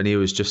slapped off and he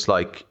was just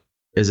like,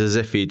 it's as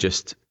if he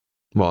just,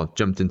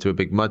 jumped into a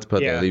big mud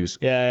puddle. Yeah. He was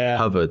Yeah.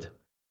 covered.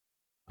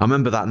 I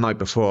remember that night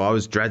before, I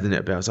was dreading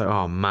it, but I was like,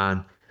 oh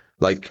man,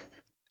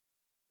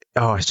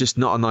 it's just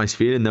not a nice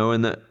feeling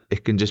knowing that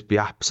it can just be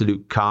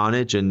absolute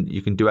carnage and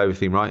you can do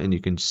everything right and you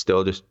can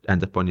still just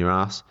end up on your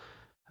ass.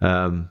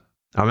 I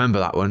remember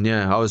that one,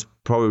 yeah. I was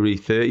probably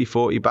 30,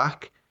 40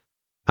 back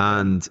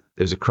and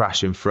there was a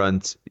crash in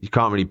front. You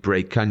can't really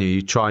brake, can you?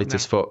 You try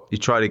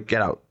to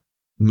get out,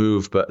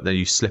 move, but then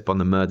you slip on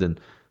the mud and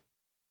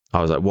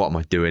I was like, what am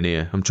I doing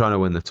here? I'm trying to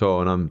win the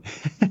Tour and I'm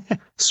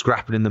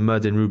scrapping in the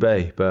mud in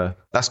Roubaix. But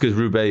that's because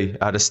Roubaix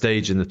had a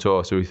stage in the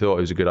Tour, so we thought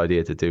it was a good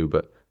idea to do,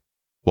 but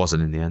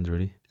wasn't in the end,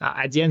 really.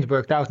 At the end, it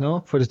worked out,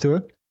 no, for the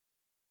Tour?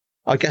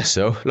 I guess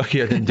so.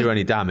 Lucky I didn't do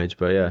any damage,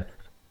 but yeah.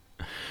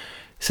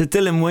 So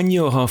Dylan, when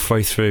you're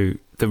halfway through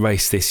the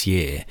race this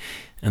year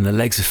and the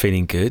legs are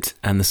feeling good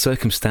and the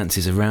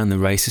circumstances around the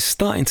race are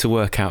starting to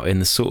work out in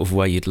the sort of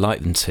way you'd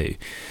like them to,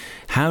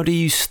 how do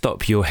you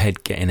stop your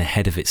head getting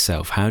ahead of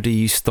itself? How do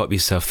you stop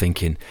yourself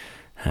thinking,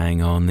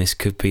 hang on, this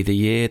could be the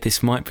year,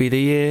 this might be the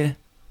year?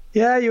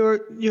 Yeah,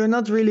 you're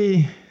not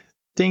really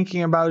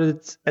thinking about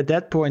it at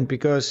that point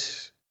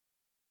because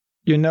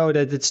you know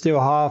that it's still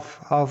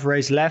half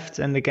race left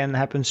and there can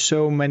happen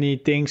so many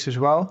things as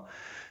well.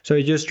 So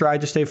you just try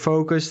to stay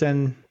focused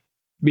and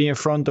be in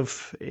front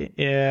of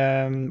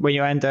when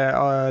you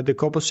enter the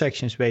couple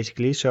sections,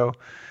 basically. So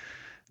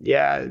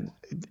yeah,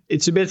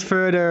 it's a bit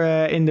further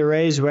in the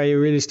race where you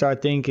really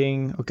start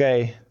thinking,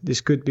 okay,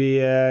 this could be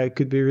a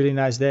really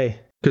nice day.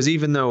 Because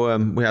even though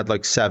we had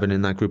like 7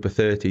 in that group of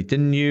 30,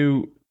 didn't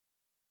you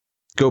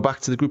go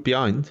back to the group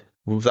behind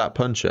with that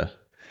puncher?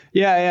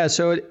 Yeah.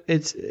 So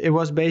it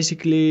was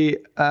basically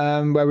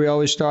where we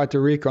always start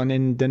the recon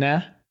in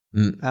Denay.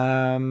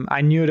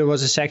 I knew there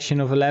was a section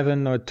of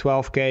 11 or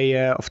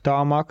 12k of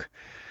tarmac.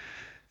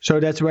 So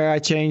that's where I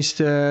changed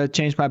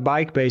my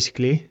bike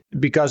basically,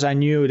 because I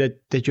knew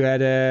that you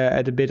had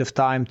a bit of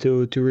time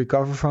to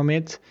recover from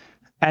it,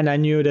 and I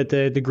knew that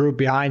the group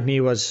behind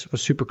me was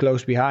super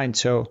close behind.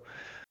 So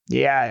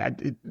yeah,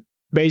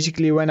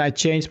 basically when I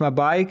changed my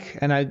bike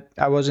and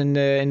I was in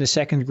the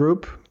second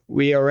group,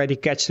 we already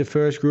catch the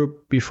first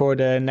group before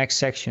the next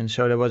section.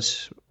 So that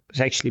was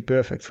actually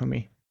perfect for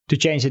me to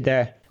change it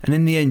there. And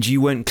in the end,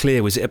 you weren't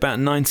clear. Was it about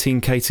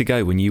 19k to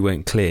go when you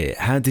weren't clear?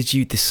 How did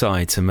you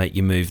decide to make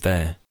your move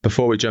there?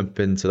 Before we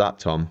jump into that,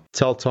 Tom,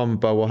 tell Tom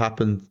about what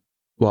happened.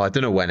 Well, I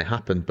don't know when it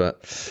happened,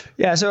 but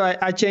yeah. So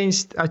I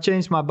changed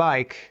my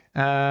bike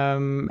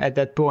at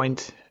that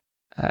point.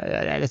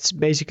 It's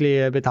basically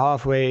a bit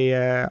halfway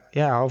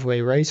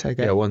race, I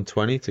guess. Yeah,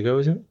 120 to go,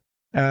 is it?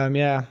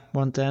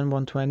 110,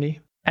 120.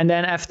 And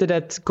then after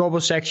that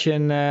cobble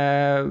section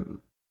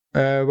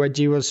where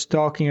G was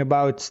talking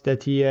about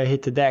that he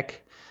hit the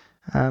deck,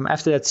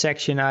 after that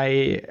section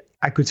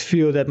I could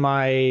feel that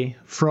my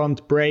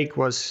front brake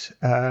was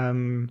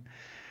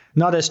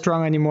not as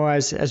strong anymore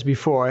as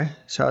before.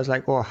 So I was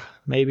like, oh,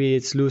 maybe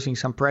it's losing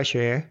some pressure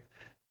here.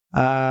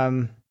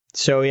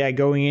 So yeah,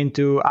 going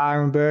into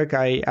Arenberg,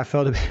 I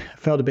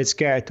felt a bit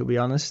scared, to be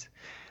honest.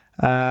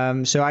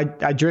 So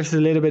I drifted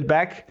a little bit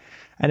back,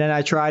 and then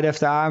I tried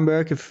after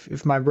Arenberg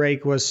if my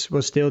brake was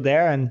still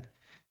there, and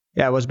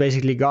yeah, it was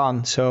basically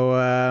gone. So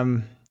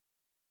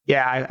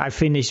I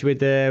finished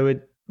with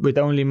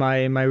only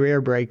my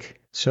rear brake.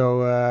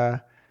 So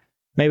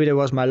maybe that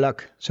was my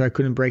luck. So I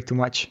couldn't brake too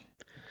much.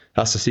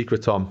 That's the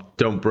secret, Tom.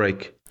 Don't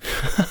brake.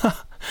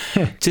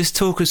 Just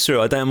talk us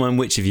through, I don't mind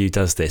which of you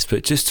does this,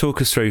 but just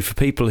talk us through for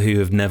people who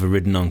have never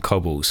ridden on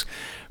cobbles,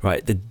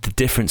 right? The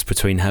difference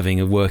between having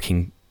a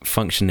working,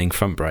 functioning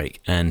front brake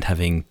and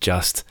having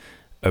just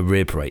a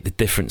rear brake, the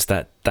difference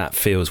that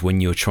feels when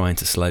you're trying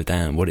to slow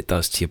down, what it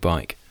does to your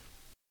bike.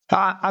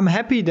 I'm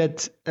happy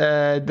that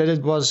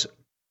it was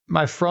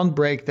my front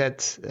brake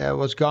that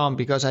was gone,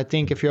 because I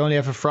think if you only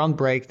have a front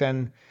brake,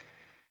 then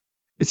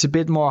it's a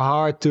bit more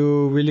hard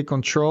to really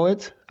control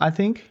it, I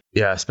think.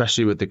 Yeah,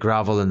 especially with the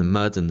gravel and the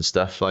mud and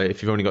stuff. Like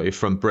if you've only got your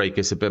front brake,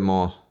 it's a bit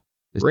more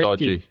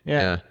dodgy.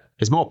 Yeah.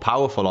 It's more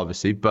powerful,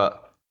 obviously,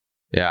 but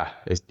yeah,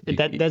 you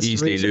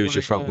easily lose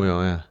your front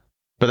wheel. Yeah.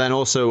 But then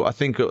also, I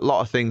think a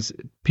lot of things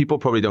people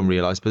probably don't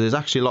realize, but there's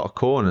actually a lot of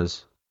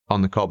corners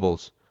on the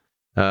cobbles.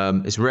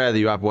 It's rare that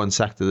you have one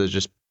sector that's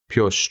just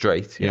pure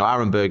straight. You know,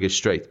 Arenberg is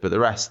straight, but the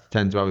rest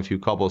tend to have a few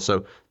cobbles.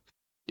 So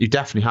you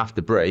definitely have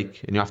to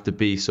brake, and you have to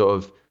be sort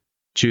of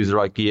choose the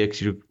right gear,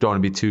 because you don't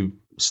want to be too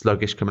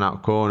sluggish coming out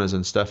of corners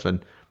and stuff,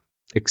 and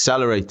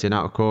accelerating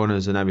out of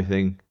corners and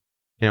everything.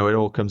 You know, it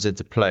all comes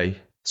into play.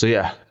 So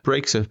yeah,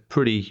 brakes are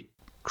pretty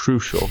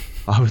crucial,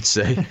 I would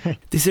say.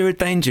 Is there a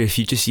danger if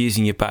you're just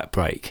using your back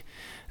brake?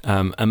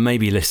 And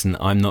maybe, listen,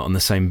 I'm not on the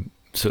same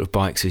sort of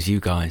bikes as you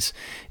guys,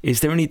 is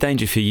there any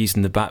danger if you're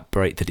using the back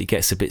brake that it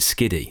gets a bit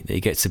skiddy, that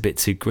it gets a bit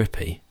too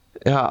grippy?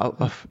 Yeah,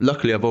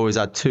 luckily I've always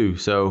had two,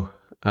 so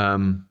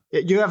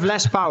You have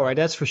less power,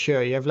 that's for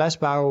sure. You have less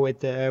power with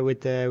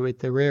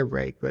the rear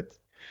brake, but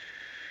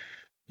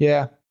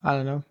yeah, I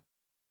don't know.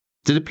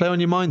 did it play on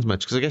your mind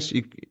much? Because I guess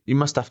you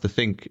must have to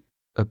think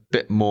a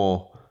bit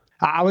more.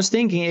 I was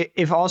thinking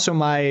if also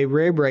my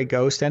rear brake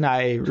goes, then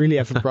I really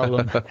have a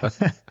problem.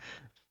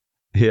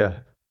 Yeah.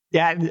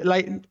 Yeah,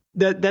 like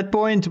that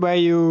point where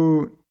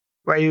you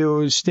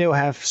still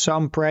have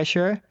some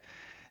pressure,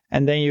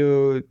 and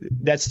then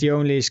that's the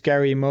only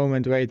scary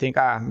moment where you think,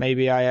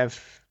 maybe I have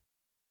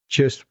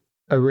just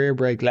a rear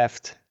brake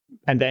left,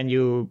 and then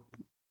you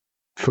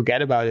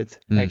forget about it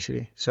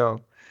actually.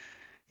 So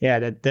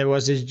yeah, there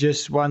was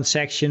just one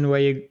section where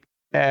you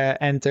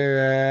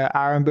enter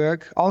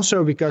Arenberg,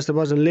 also because there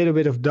was a little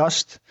bit of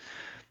dust,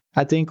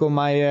 I think, on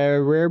my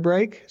rear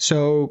brake.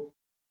 So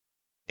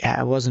yeah,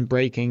 I wasn't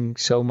braking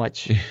so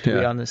much, to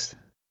be honest.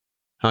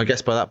 I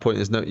guess by that point,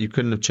 you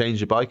couldn't have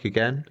changed your bike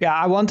again. Yeah,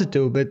 I wanted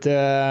to, but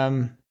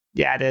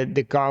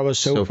the car was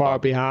so far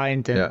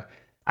behind, and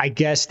I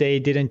guess they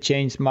didn't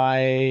change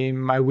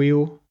my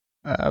wheel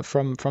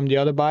from the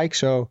other bike,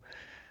 so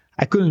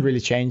I couldn't really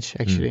change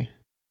actually.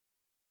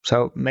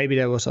 So maybe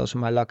that was also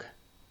my luck.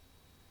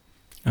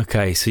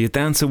 Okay, so you're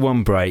down to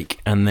one brake,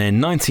 and then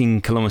 19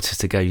 kilometers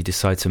to go, you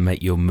decide to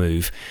make your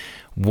move.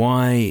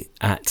 Why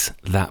at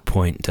that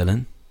point,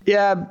 Dylan?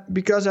 Yeah,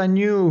 because I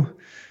knew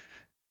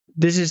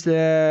this is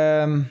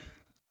the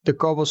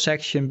cobble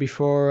section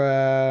before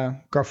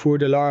Carrefour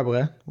de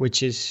l'Arbre,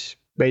 which is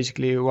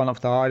basically one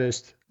of the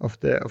hardest of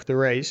the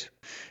race.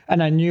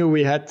 And I knew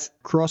we had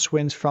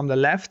crosswinds from the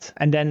left,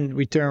 and then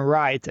we turn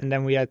right, and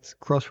then we had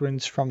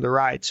crosswinds from the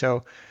right.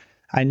 So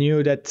I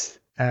knew that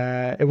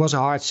it was a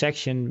hard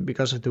section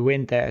because of the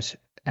wind there.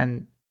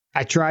 And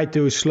I tried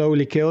to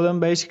slowly kill them,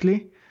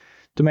 basically,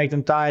 to make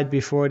them tired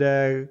before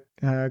the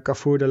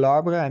Carrefour de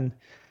l'Arbre. And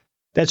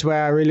that's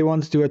where I really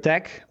wanted to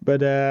attack.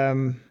 But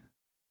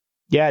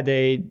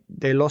they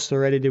lost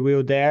already the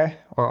wheel there,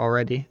 or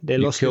already.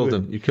 You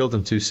killed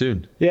them too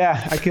soon.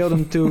 Yeah, I killed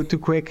them too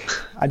quick.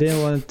 I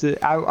didn't want to.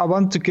 I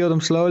wanted to kill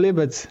them slowly,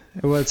 but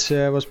it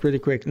was pretty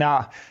quick.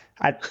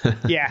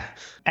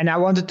 And I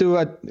wanted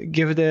to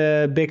give it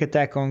a big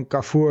attack on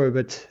Carrefour,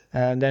 but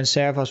then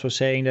Servas was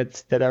saying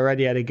that I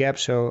already had a gap,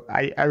 so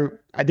I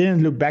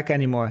didn't look back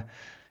anymore.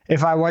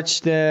 If I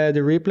watch the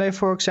replay,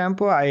 for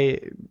example, I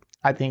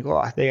think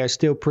they are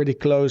still pretty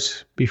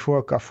close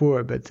before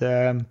Carrefour, but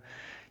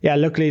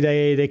luckily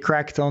they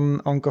cracked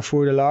on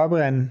Carrefour de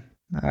l'Arbre, and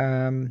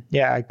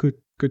I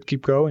could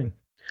keep going.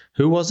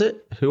 Who was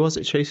it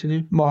chasing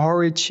you?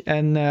 Mohoric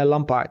and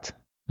Lampaert.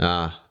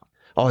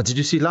 Oh, did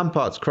you see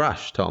Lampaert's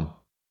crash, Tom?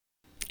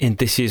 In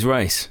this year's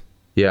race?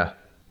 Yeah.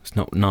 It's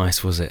not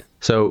nice, was it?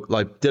 So,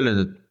 like,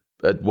 Dylan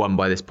had won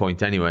by this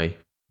point anyway,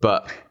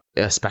 but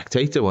a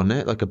spectator, wasn't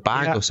it? Like a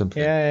bag or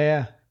something.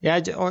 Yeah,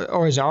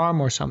 or his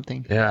arm or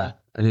something. Yeah,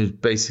 and he was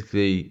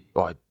basically,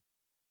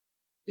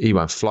 he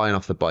went flying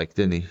off the bike,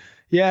 didn't he?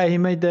 Yeah, he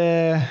made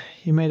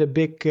a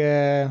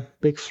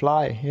big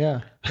fly.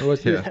 Yeah,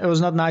 it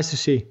was not nice to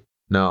see.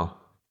 No,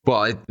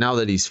 well, now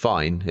that he's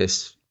fine,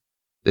 it's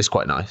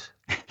quite nice.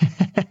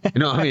 You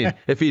know what I mean?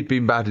 If he'd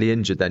been badly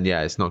injured, then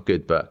it's not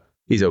good, but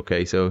he's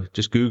okay. So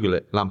just Google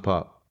it,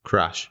 Lampaert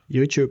crash.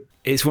 YouTube.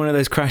 It's one of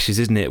those crashes,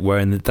 isn't it, where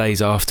in the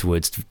days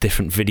afterwards,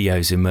 different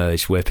videos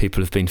emerge where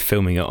people have been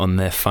filming it on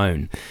their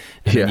phone.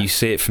 And then you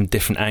see it from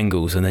different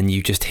angles, and then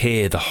you just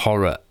hear the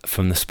horror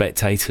from the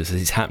spectators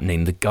as it's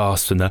happening, the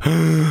gasps and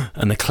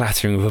the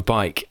clattering of a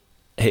bike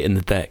hitting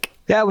the deck.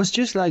 Yeah, it was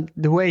just like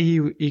the way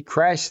he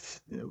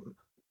crashed,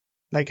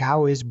 like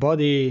how his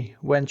body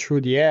went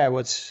through the air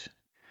was...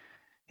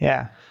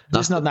 Yeah,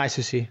 that's not nice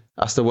to see.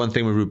 That's the one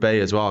thing with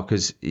Roubaix as well,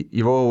 because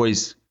you're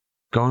always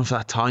going for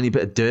that tiny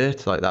bit of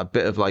dirt, like that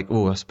bit of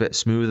that's a bit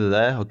smoother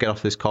there. I'll get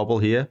off this cobble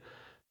here.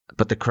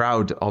 But the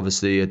crowd,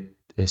 obviously,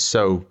 is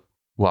so...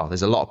 Well,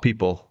 there's a lot of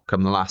people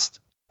come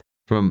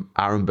from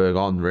Arenberg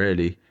on,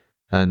 really.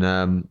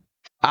 And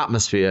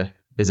atmosphere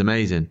is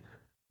amazing.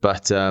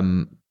 But,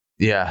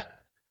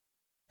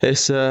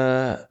 it's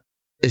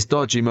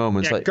dodgy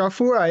moments. Yeah,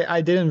 Carrefour,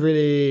 I didn't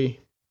really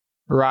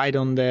ride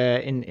on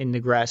in the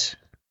grass.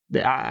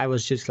 I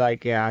was just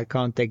like, I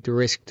can't take the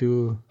risk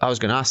to... I was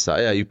going to ask that.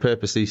 Yeah, you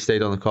purposely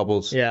stayed on the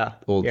cobbles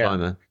all the time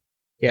then.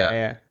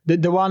 Yeah.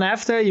 The one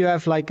after, you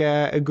have like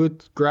a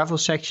good gravel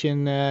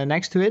section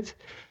next to it,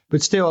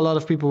 but still a lot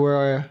of people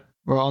were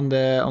on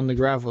the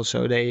gravel,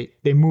 so they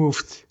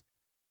moved,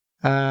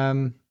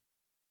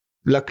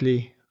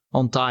 luckily,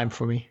 on time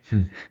for me.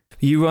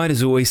 You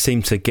riders always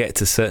seem to get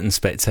to certain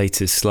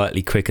spectators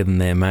slightly quicker than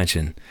they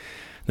imagine.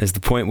 There's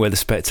the point where the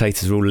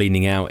spectators are all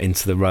leaning out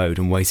into the road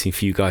and waiting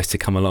for you guys to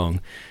come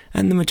along,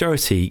 and the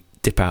majority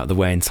dip out of the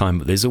way in time,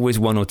 but there's always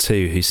one or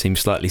two who seem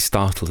slightly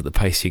startled at the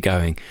pace you're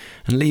going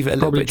and leave it a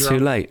little bit too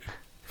late.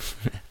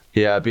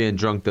 Yeah, being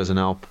drunk doesn't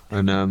help.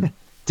 And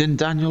didn't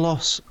Daniel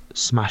Oss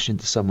smash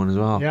into someone as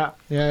well?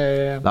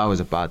 Yeah. That was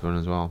a bad one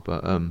as well,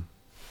 but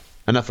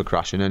enough of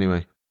crashing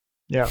anyway.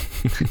 Yeah.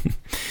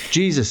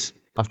 Jesus,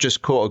 I've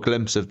just caught a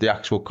glimpse of the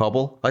actual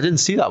cobble. I didn't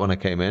see that when I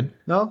came in.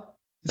 No?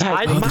 It's That-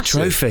 hiding. Oh, the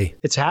trophy.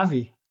 It's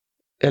heavy.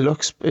 It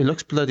looks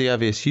bloody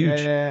heavy. It's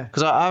huge. Yeah.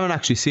 Because I haven't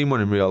actually seen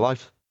one in real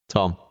life,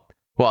 Tom.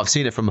 Well, I've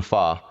seen it from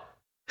afar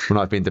when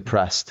I've been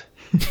depressed,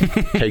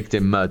 caked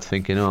in mud,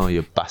 thinking, "Oh,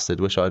 you bastard!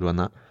 Wish I'd won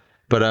that."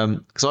 But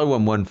because I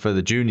won one for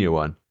the junior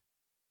one,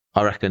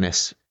 I reckon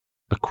it's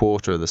a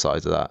quarter of the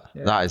size of that.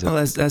 Yeah. That is. Well,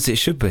 as it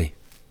should be.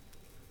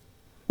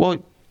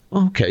 Well,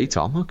 okay,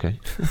 Tom. Okay.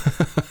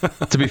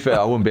 To be fair,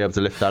 I wouldn't be able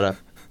to lift that up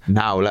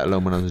now, let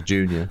alone when I was a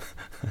junior.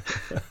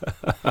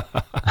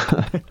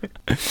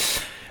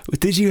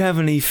 Did you have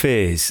any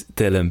fears,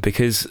 Dylan?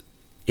 Because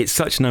it's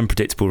such an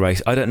unpredictable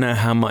race. I don't know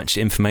how much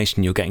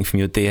information you're getting from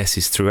your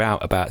DSs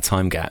throughout about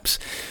time gaps.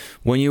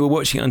 When you were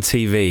watching it on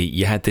TV,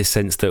 you had this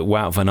sense that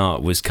Wout van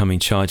Aert was coming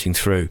charging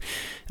through,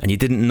 and you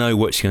didn't know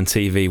watching on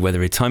TV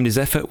whether he timed his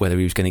effort, whether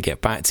he was going to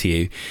get back to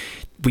you.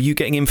 Were you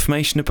getting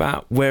information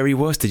about where he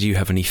was? Did you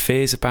have any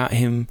fears about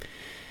him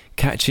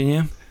catching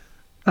you?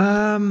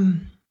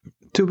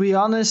 To be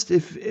honest,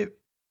 if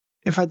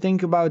I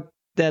think about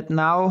that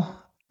now,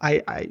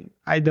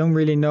 I don't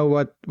really know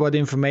what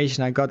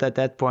information I got at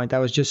that point. I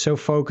was just so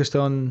focused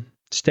on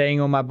staying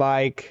on my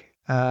bike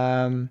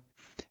and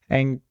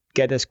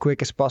get as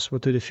quick as possible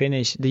to the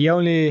finish. The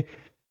only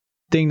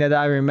thing that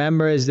I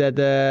remember is that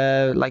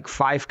like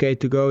 5K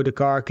to go, the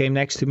car came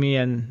next to me,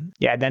 and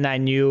yeah, then I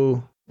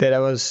knew that I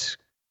was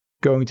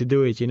going to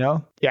do it, you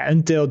know? Yeah,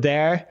 until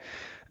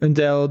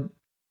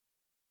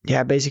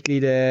basically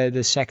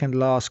the second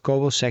last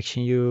cobble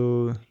section,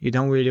 you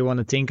don't really want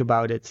to think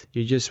about it.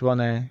 You just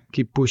want to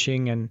keep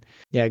pushing and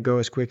go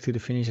as quick to the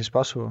finish as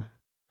possible.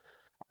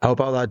 How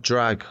about that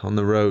drag on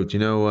the road? You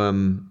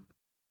know,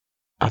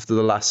 after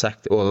the last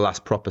sector, or the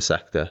last proper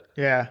sector.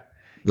 Yeah.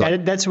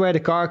 That's where the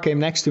car came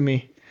next to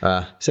me.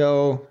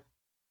 So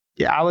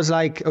yeah, I was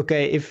like,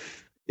 okay,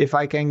 if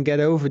I can get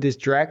over this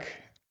drag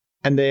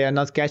and they are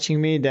not catching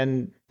me,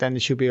 then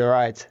it should be all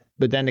right.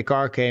 But then the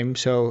car came,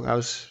 so I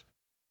was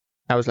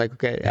like,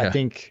 okay, I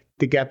think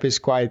the gap is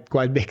quite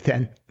big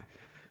then.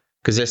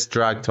 Because this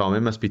drag, Tom, it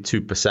must be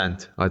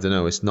 2%. I don't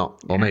know. It's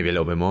not, or maybe a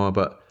little bit more,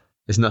 but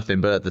it's nothing.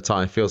 But at the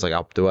time, it feels like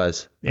Alpe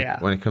d'Huez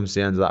when it comes to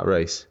the end of that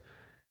race.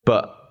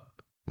 But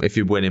if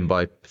you're winning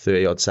by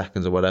 30 odd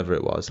seconds or whatever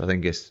it was, I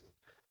think it's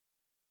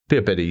be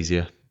a bit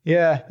easier.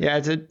 Yeah.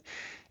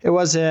 It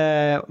was.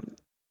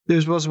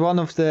 This was one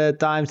of the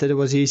times that it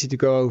was easy to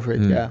go over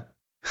it. Yeah.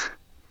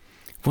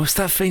 What's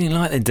that feeling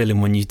like then,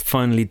 Dylan, when you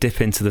finally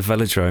dip into the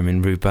velodrome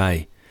in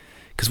Roubaix?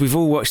 Because we've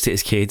all watched it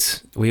as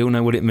kids. We all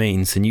know what it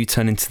means. And you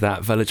turn into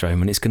that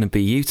velodrome and it's going to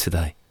be you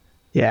today.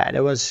 Yeah,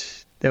 that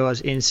was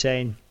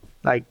insane.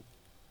 Like,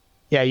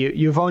 yeah,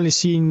 you've only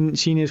seen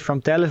it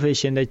from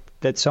television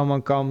that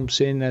someone comes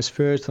in as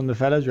first on the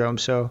velodrome.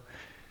 So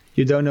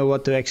you don't know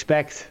what to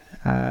expect.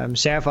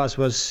 Servas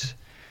was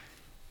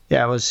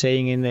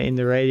saying in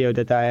the radio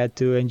that I had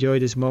to enjoy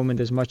this moment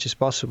as much as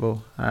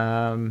possible.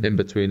 In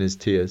between his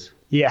tears.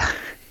 Yeah.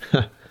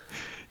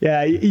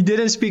 Yeah, he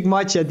didn't speak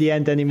much at the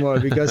end anymore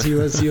because he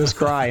was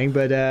crying,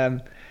 but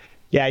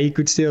he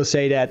could still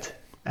say that.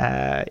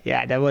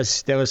 There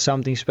was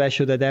something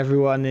special that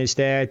everyone is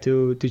there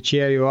to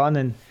cheer you on,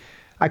 and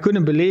I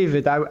couldn't believe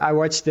it. I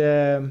watched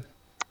the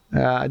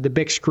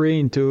big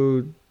screen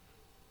to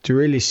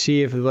really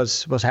see if it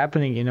was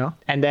happening, you know.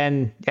 And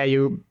then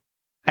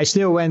I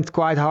still went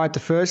quite hard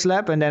the first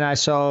lap, and then I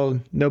saw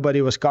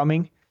nobody was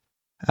coming.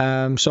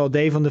 Saw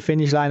Dave on the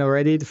finish line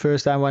already the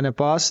first time when I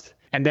passed,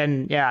 and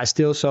then I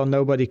still saw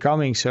nobody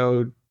coming.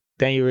 So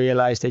then you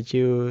realize that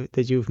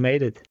you've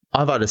made it.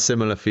 I've had a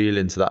similar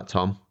feeling to that,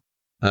 Tom.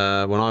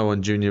 When I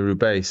won Junior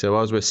Roubaix, so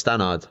I was with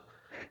Stannard,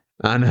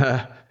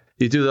 and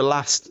you do the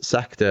last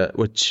sector,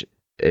 which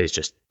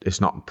is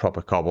it's not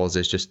proper cobbles.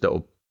 It's just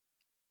little,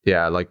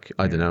 like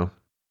I don't know,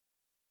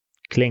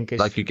 clinkers,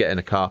 like you get in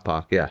a car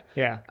park, yeah.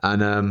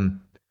 And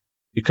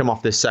you come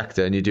off this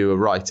sector and you do a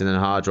right and then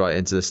a hard right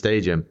into the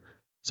stadium.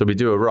 So we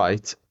do a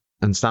right,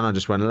 and Stannard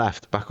just went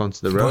left back onto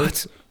the road.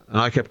 What? And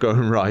I kept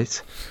going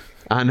right.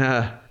 And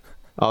I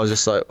was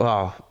just like,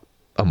 wow,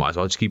 I might as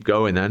well just keep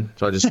going then.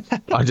 So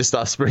I just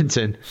start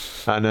sprinting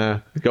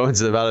and go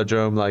into the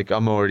velodrome. Like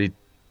I'm already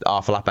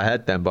half a lap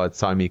ahead then by the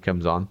time he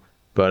comes on.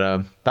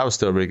 But that was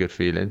still a really good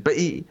feeling. But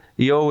he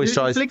always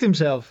tries... He flicked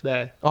himself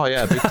there. Oh,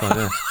 yeah, big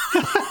time,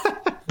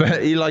 yeah.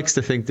 But he likes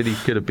to think that he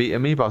could have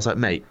beaten me. But I was like,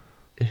 mate,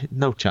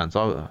 no chance.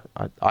 I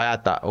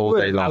had that all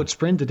day long.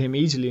 Out-sprinted him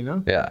easily,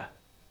 no? Yeah.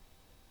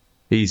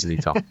 Easily,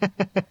 Tom.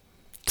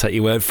 Take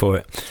your word for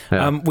it.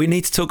 Yeah. We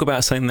need to talk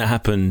about something that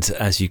happened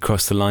as you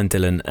crossed the line,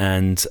 Dylan,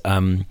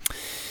 and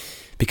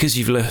because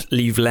you've left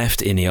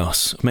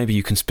Ineos, maybe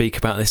you can speak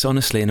about this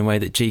honestly in a way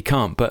that G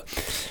can't, but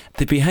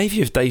the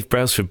behaviour of Dave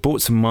Brailsford brought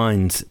to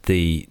mind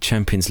the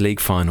Champions League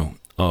final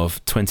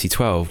of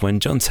 2012 when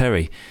John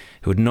Terry,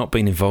 who had not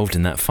been involved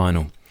in that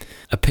final,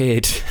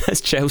 appeared as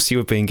Chelsea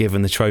were being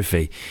given the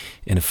trophy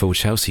in a full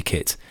Chelsea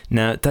kit.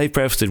 Now, Dave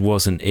Brailsford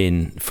wasn't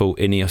in full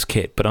Ineos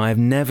kit, but I have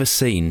never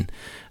seen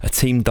a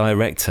team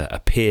director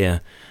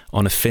appear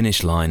on a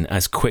finish line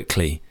as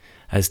quickly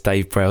as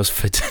Dave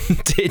Brailsford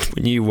did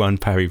when you won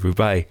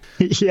Paris-Roubaix.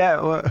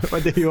 Yeah,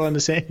 what do you want to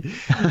say?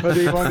 What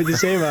do you want me to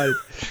say about it?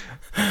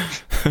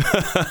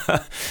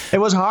 It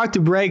was hard to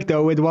break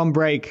though. With one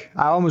break,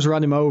 I almost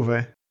ran him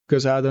over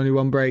because I had only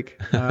one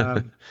break.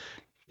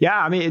 Yeah,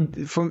 I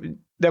mean,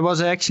 that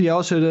was actually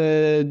also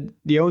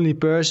the only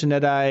person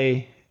that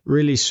I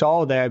really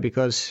saw there,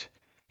 because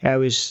I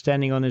was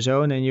standing on his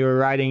own and you were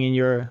riding in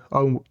your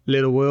own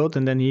little world,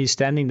 and then he's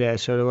standing there.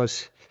 So it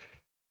was,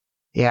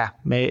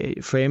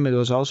 for him it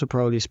was also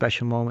probably a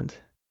special moment.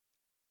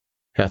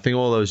 Yeah, I think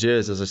all those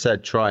years, as I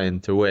said, trying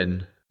to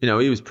win, he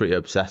was pretty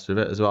obsessed with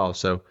it as well.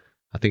 So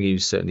I think he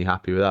was certainly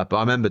happy with that. But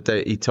I remember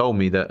he told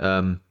me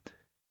that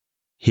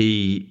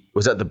he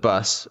was at the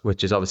bus,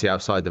 which is obviously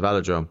outside the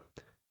velodrome,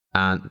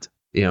 and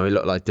it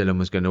looked like Dylan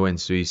was going to win.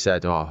 So he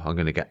said, I'm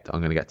going to get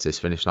to this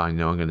finish line.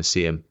 I'm going to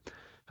see him.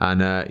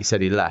 And he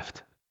said he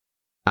left.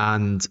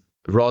 And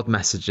Rod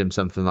messaged him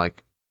something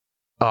like,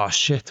 oh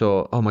shit,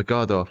 or oh my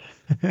God, or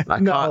I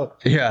can't.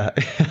 Yeah.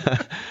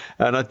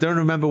 And I don't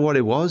remember what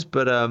it was,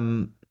 but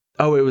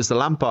it was the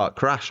Lampart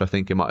crash, I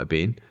think it might have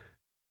been.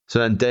 So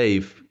then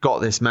Dave got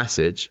this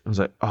message. I was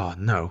like, oh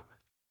no.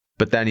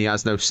 But then he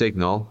has no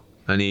signal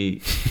and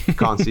he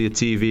can't see a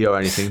TV or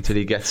anything till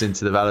he gets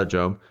into the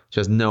velodrome. She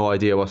has no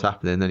idea what's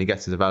happening. Then he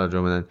gets into the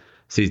velodrome and then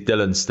sees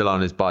Dylan still on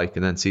his bike,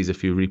 and then sees a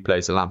few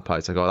replays of Lampart.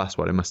 It's like, oh, that's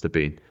what it must have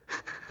been.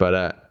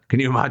 But can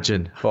you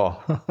imagine?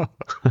 Oh.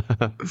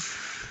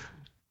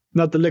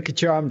 Not the lucky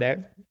charm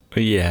there.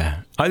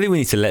 Yeah, I think we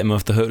need to let him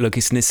off the hook. Look,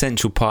 it's an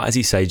essential part. As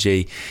you say,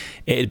 G,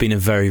 it had been a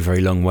very,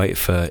 very long wait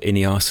for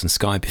Ineos and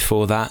Sky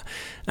before that.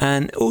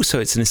 And also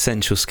it's an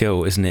essential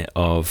skill, isn't it,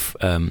 of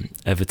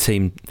a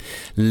team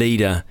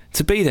leader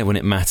to be there when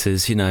it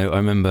matters. I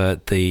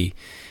remember the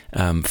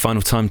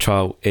final time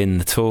trial in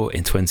the Tour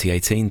in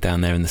 2018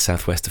 down there in the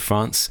southwest of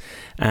France,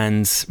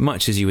 and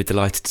much as you were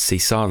delighted to see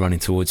Sarah running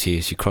towards you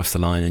as you crossed the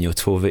line and your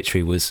Tour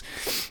victory was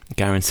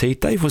guaranteed,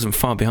 Dave wasn't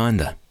far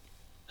behind her.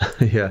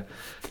 Yeah,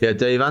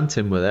 Dave and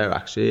Tim were there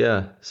actually,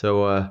 yeah.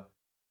 So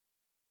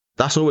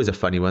that's always a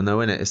funny one though,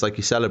 isn't it? It's like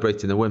you're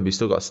celebrating the win but you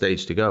still got a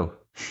stage to go.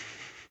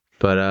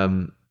 But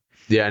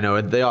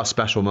they are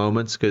special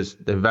moments because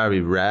they're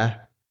very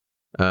rare,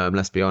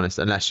 let's be honest,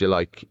 unless you're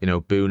like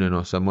Boonen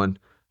or someone,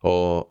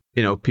 or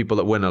people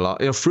that win a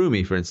lot,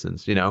 Froome for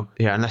instance,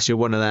 unless you're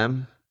one of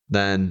them,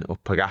 then, or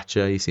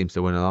Pogacar, he seems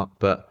to win a lot,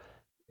 but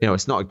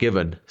it's not a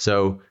given.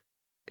 So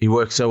you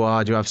work so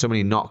hard, you have so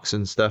many knocks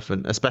and stuff,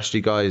 and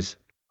especially guys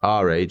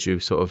our age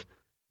who've sort of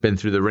been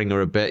through the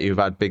ringer a bit, you've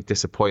had big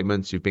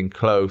disappointments, you've been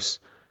close.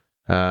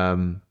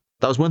 That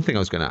was one thing I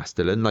was going to ask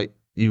Dylan, like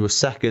you were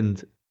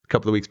second a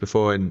couple of weeks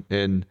before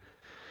in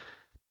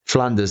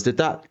Flanders. Did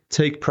that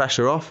take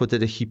pressure off or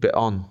did it keep it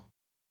on?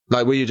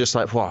 Like, were you just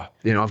like, wow,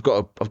 I've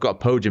got a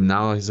podium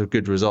now. It's a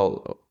good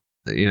result.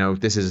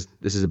 This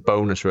is a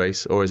bonus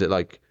race, or is it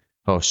like,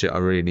 oh shit,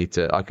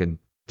 I can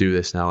do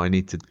this now. I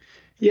need to.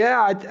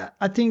 Yeah,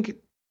 I think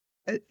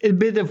a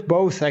bit of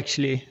both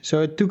actually.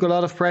 So it took a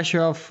lot of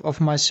pressure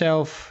off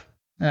myself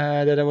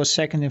that I was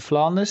second in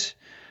Flanders,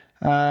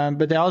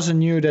 but I also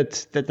knew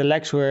that the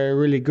legs were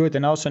really good,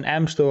 and also in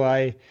Amstel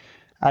I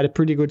had a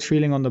pretty good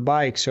feeling on the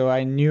bike. So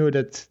I knew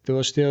that there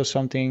was still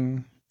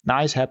something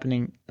nice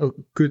happening, or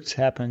could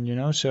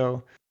happen,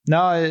 So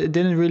no, it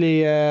didn't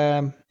really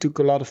took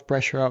a lot of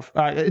pressure off.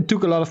 It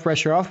took a lot of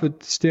pressure off,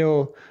 but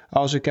still I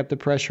also kept the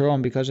pressure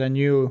on because I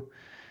knew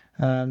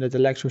that the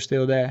legs were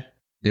still there.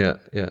 Yeah.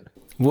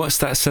 What's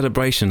that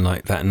celebration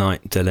like that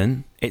night,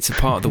 Dylan? It's a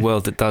part of the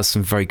world that does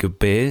some very good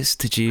beers.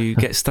 Did you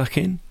get stuck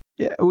in?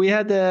 Yeah, we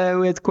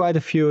had quite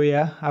a few.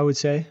 Yeah, I would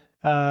say.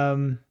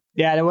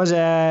 There was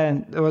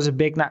a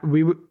big night.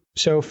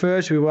 So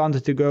first we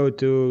wanted to go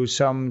to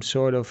some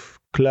sort of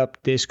club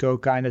disco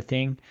kind of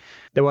thing.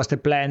 That was the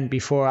plan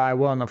before I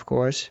won, of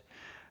course.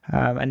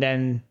 And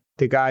then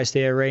the guys,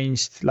 they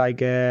arranged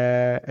like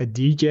a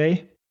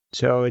DJ.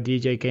 So a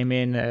DJ came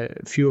in, a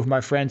few of my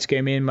friends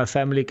came in, my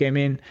family came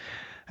in,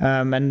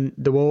 and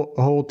the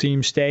whole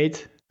team stayed.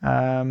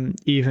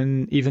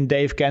 Even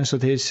Dave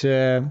canceled his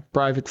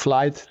private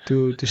flight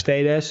to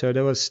stay there. So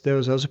that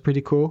was also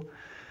pretty cool.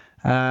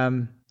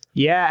 And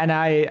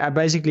I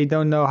basically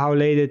don't know how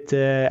late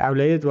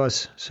it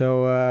was.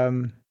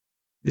 So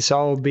it's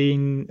all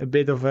been a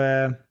bit of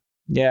a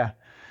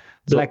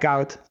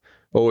blackout.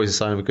 Always a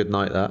sign of a good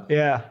night, that.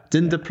 Yeah.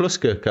 Didn't the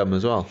Plusker come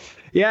as well?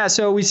 Yeah,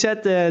 so we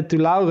said to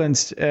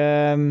Laurens,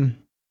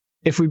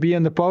 if we be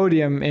on the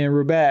podium in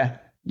Roubaix,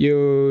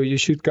 you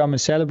should come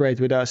and celebrate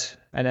with us.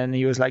 And then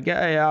he was like,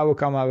 yeah, I will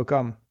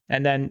come.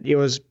 And then he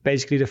was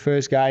basically the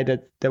first guy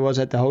that was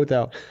at the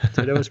hotel.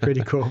 So that was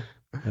pretty cool.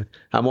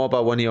 And what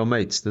about one of your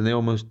mates? Did they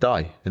almost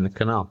die in the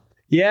canal?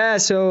 Yeah,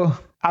 so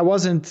I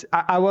was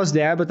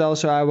there, but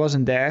also I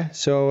wasn't there.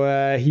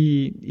 So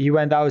he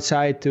went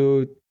outside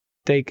to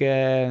take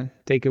a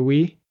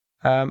wee,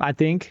 I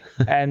think.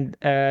 And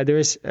there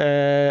is,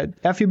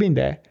 have you been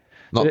there?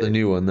 Not the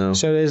new one, no.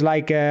 So there's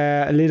like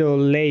a little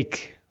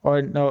lake,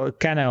 or no, a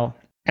canal.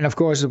 And of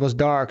course it was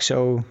dark,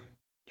 so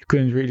you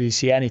couldn't really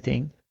see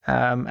anything.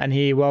 And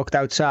he walked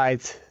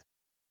outside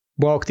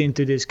walked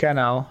into this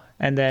canal,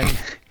 and then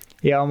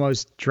he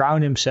almost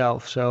drowned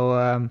himself.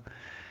 So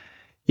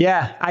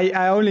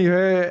I only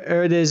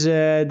heard this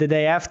the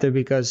day after,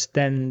 because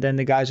then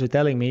the guys were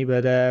telling me.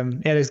 But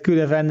it could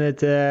have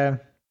ended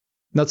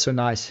not so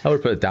nice. That would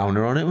have put a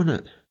downer on it,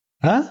 wouldn't it?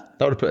 Huh?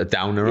 That would have put a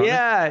downer on it.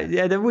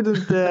 Yeah, that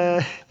wouldn't.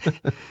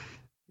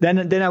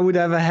 Then I would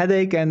have a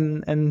headache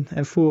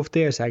and full of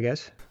tears, I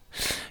guess.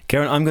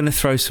 Geraint, I'm going to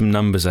throw some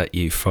numbers at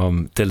you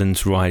from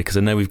Dylan's ride, because I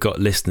know we've got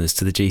listeners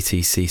to the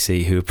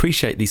GTCC who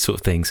appreciate these sort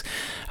of things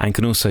and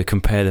can also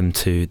compare them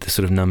to the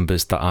sort of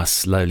numbers that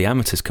us lowly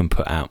amateurs can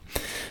put out.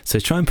 So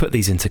try and put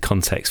these into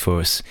context for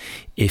us,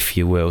 if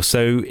you will.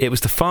 So it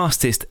was the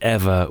fastest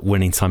ever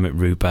winning time at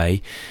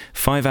Roubaix,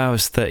 5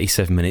 hours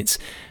 37 minutes,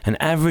 an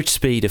average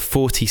speed of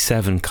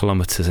 47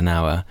 kilometres an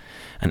hour,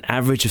 an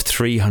average of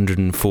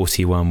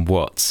 341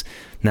 watts.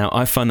 Now,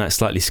 I find that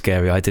slightly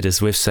scary. I did a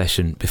Zwift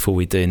session before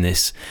we doing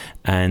this,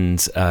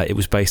 and it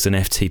was based on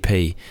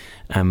FTP,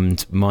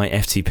 and my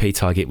FTP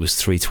target was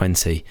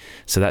 320,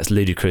 so that's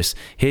ludicrous.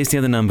 Here's the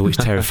other number which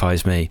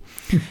terrifies me.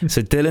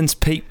 So Dylan's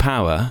peak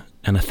power,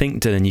 and I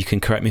think, Dylan, you can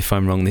correct me if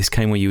I'm wrong, this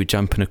came when you were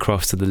jumping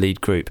across to the lead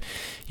group.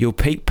 Your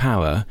peak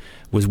power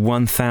was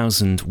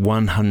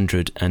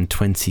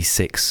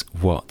 1,126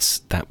 watts.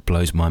 That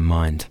blows my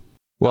mind.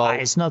 Well,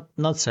 it's not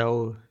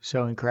so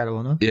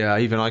incredible, no? Yeah,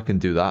 even I can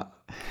do that.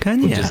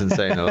 Can you? Which isn't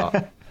saying a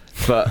lot.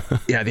 But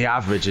yeah, the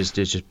average is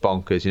just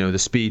bonkers. The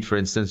speed, for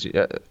instance,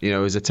 it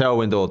was a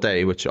tailwind all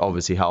day, which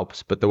obviously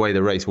helps. But the way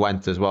the race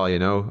went as well,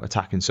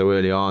 attacking so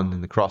early on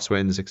and the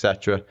crosswinds,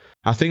 etc.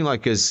 I think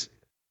as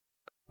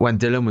when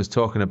Dylan was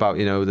talking about,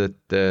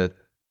 the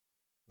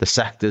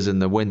sectors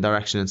and the wind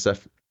direction and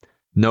stuff,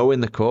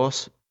 knowing the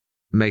course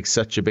makes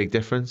such a big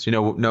difference.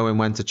 Knowing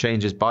when to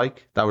change his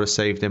bike, that would have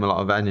saved him a lot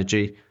of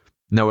energy.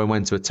 Knowing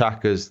when to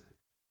attack as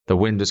the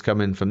wind is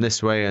coming from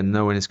this way, and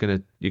knowing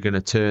you're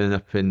gonna turn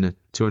up in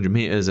 200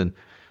 meters, and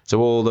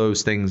so all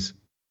those things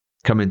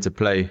come into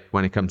play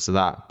when it comes to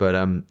that. But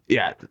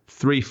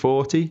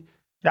 340.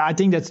 Yeah, I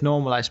think that's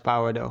normalized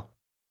power though.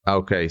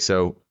 Okay,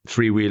 so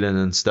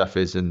freewheeling and stuff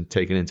isn't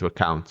taken into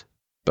account,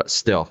 but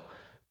still,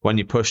 when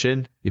you're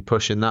pushing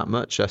that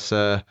much. That's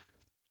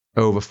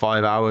over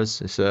 5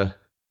 hours.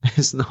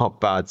 It's not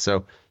bad.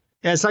 So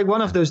yeah, it's like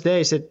one of those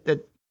days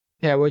that.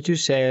 Yeah, what you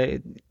say,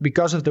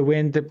 because of the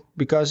wind,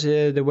 because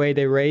the way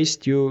they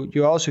raced, you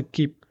also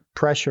keep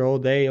pressure all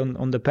day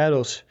on the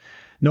pedals.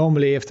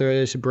 Normally, if there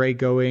is a break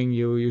going,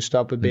 you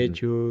stop a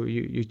bit,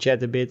 you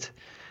chat a bit.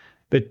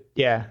 But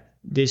yeah,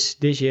 this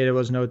year there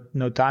was no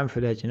time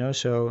for that,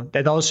 So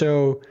that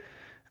also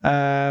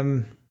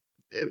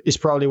is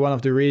probably one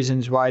of the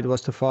reasons why it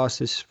was the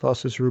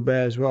fastest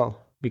Roubaix as well,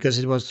 because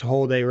it was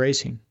whole day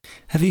racing.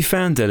 Have you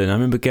found, Dylan? I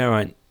remember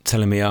Geraint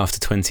telling me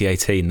after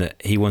 2018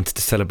 that he wanted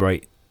to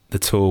celebrate the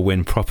Tour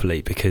win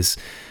properly, because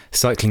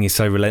cycling is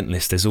so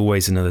relentless. There's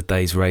always another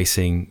day's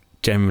racing,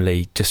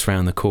 generally just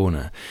round the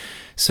corner.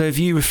 So have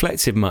you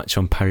reflected much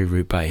on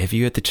Paris-Roubaix? Have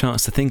you had the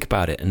chance to think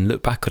about it and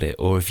look back at it,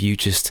 or have you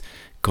just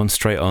gone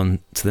straight on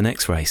to the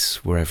next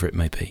race, wherever it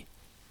may be?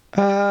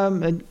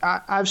 And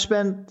I've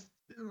spent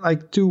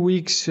like 2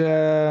 weeks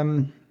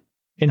in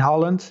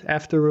Holland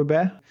after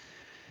Roubaix.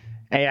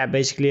 And yeah,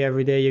 basically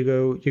every day you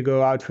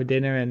go out for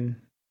dinner and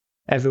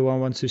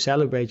everyone wants to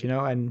celebrate,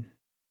 and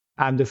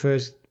I'm the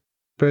first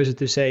person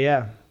to say,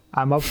 yeah,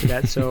 I'm up for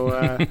that.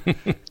 So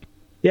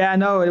yeah,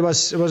 no, it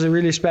was a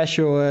really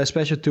special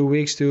 2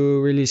 weeks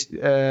to really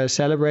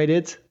celebrate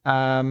it.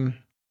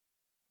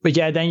 But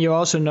yeah, then you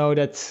also know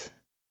that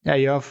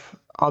you have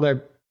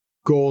other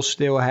goals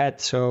still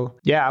ahead. So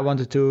yeah, I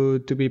wanted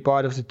to be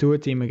part of the Tour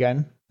team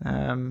again,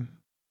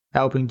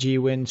 helping G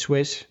win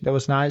Swiss. That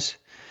was nice.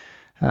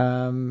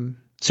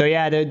 So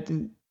yeah,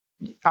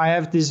 I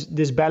have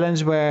this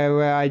balance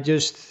where I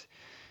just,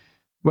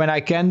 when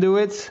I can do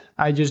it,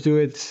 I just do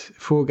it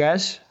full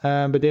gas.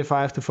 But if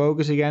I have to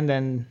focus again,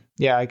 then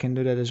yeah, I can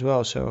do that as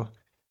well. So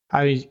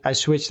I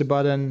switched the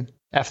button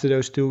after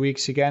those 2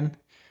 weeks again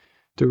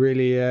to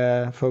really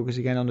focus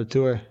again on the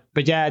Tour.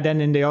 But yeah,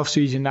 then in the off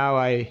season now,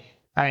 I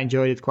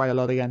enjoyed it quite a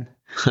lot again.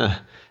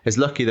 It's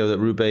lucky though that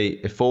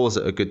Roubaix, it falls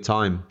at a good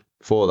time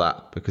for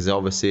that, because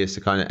obviously it's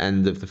the kind of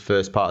end of the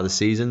first part of the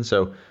season.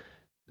 So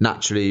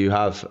naturally you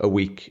have a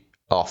week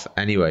off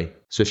anyway.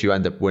 So if you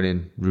end up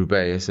winning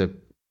Roubaix, it's a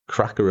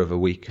cracker of a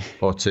week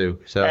or two.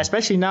 So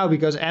especially now,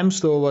 because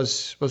Amstel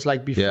was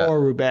like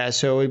before Roubaix,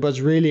 so it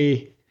was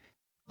really,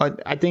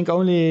 I think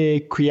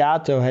only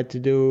Kwiato had to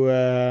do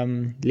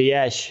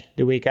Liège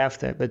the week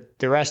after, but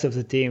the rest of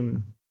the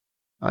team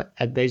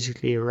had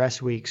basically a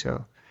rest week.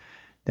 So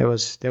that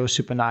was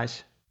super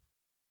nice.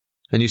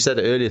 And you said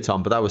it earlier,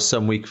 Tom, but that was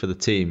some week for the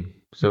team.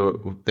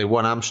 So they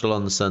won Amstel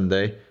on the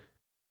Sunday,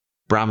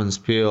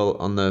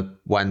 Brammenspiel on the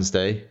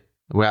Wednesday.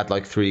 We had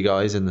like 3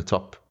 guys in the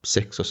top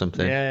 6 or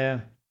something. Yeah.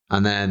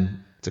 And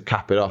then to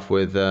cap it off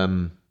with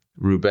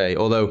Roubaix,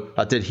 although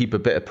I did heap a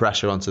bit of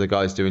pressure onto the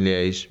guys doing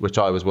Liège, which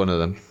I was one of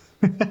them,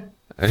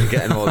 and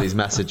getting all these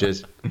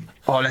messages.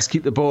 Oh, let's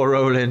keep the ball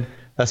rolling.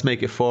 Let's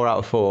make it 4 out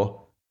of 4.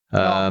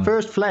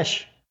 First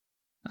Flesh,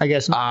 I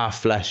guess.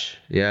 Flesh.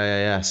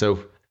 Yeah.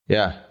 So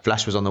Yeah,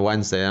 Flesch was on the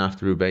Wednesday and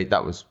after Roubaix.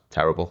 That was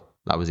terrible.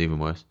 That was even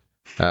worse.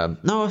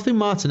 No, I think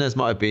Martinez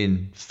might have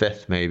been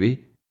 5th,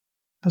 maybe.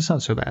 That's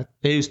not so bad.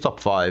 He was top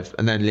 5.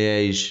 And then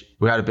Liège,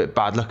 we had a bit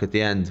bad luck at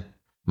the end.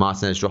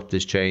 Martinez dropped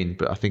his chain,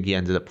 but I think he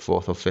ended up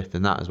 4th or 5th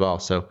in that as well.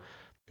 So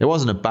it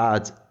wasn't a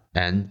bad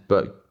end,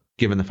 but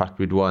given the fact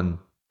we'd won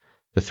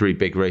the 3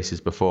 big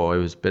races before, it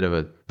was a bit of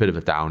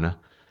a downer.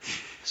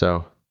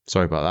 So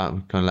sorry about that.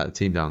 We kind of let the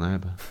team down there.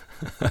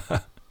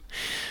 But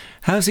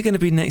How's it going to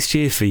be next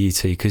year for you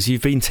two? Because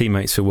you've been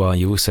teammates for a while.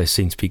 You also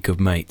seem to be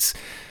good mates.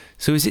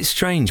 So is it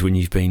strange when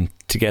you've been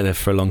together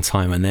for a long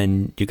time and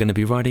then you're going to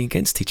be riding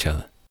against each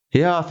other?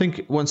 Yeah, I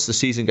think once the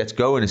season gets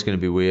going, it's going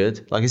to be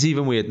weird. Like, it's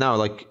even weird now.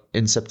 Like,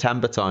 in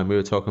September time, we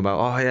were talking about,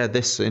 oh, yeah,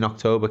 this in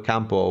October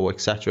camp or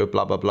etc.,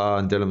 blah, blah, blah.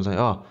 And Dylan was like,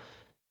 oh,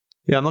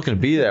 yeah, I'm not going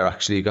to be there,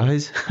 actually,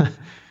 guys.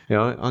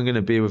 I'm going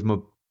to be with my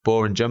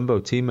boring jumbo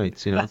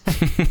teammates,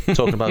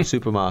 talking about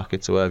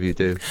supermarkets or whatever you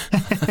do.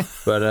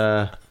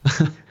 But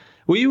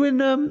were you in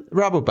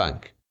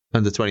Rabobank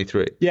under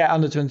 23? Yeah,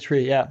 under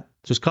 23, yeah.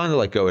 So it's kind of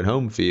like going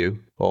home for you,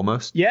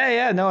 almost.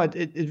 Yeah, no,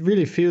 it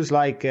really feels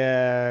like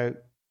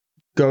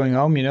going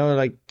home,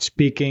 like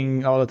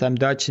speaking all the time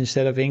Dutch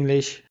instead of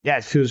English. Yeah,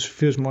 it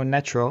feels more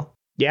natural.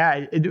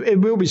 Yeah, it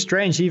will be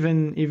strange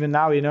even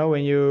now,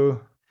 when you're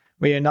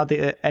not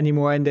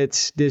anymore in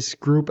this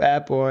group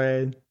app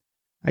or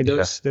like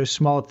those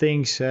small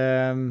things.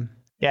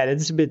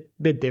 That's a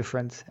bit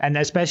different, and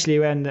especially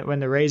when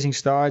the racing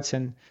starts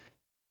and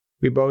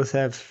we both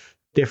have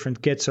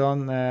different kits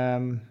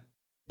on.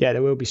 That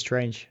will be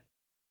strange.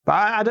 But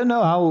I don't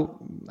know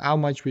how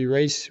much we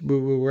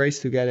will race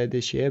together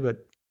this year.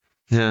 But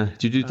yeah,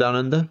 did you do Down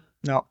Under?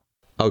 No.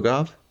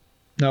 Algarve?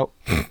 No.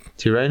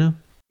 Tirreno?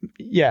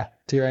 Yeah,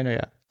 Tirreno.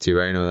 Yeah.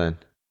 Tirreno then.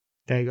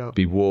 There you go.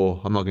 Be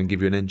war. I'm not going to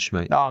give you an inch,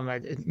 mate. No,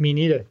 me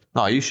neither.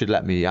 Oh, you should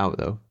let me out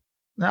though.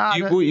 No,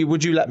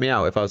 would you let me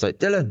out if I was like,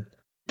 Dylan?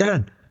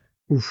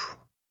 Oof.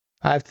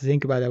 I have to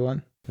think about that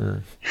one.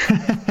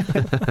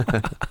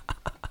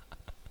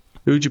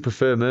 Who would you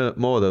prefer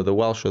more though, the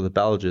Welsh or the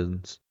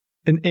Belgians?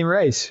 In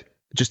race?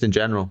 Just in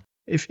general.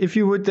 If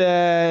you would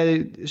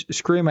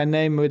scream my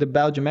name with a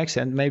Belgian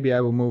accent, maybe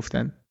I will move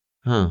then.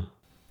 Huh.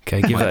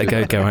 Okay, give that a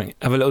go, Geraint.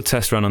 Have a little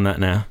test run on that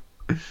now.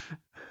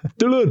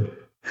 Dylan.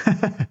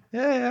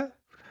 Yeah.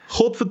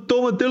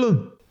 Godverdomme,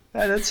 Dylan.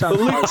 Yeah, that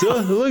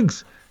sounds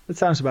links. That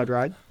sounds about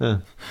right. Yeah.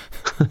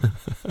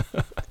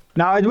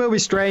 Now it will be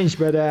strange,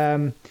 but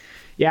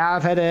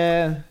I've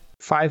had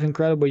 5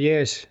 incredible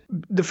years.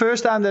 The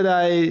first time that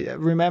I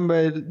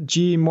remember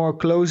G more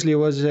closely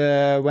was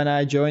when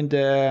I joined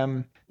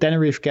the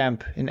Tenerife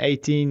camp in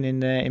 2018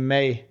 in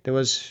May. There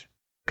was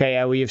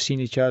we have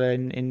seen each other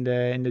in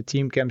the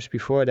team camps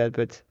before that,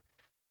 but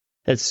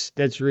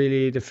that's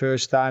really the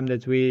first time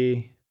that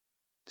we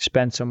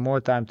spent some more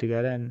time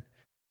together, and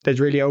that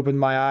really opened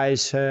my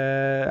eyes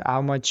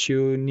how much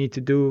you need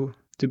to do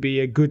to be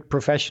a good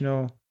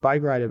professional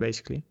bike rider,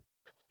 basically.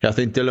 Yeah, I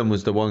think Dylan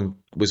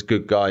was a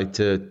good guy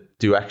to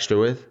do extra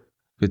with.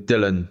 Because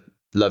Dylan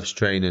loves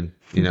training,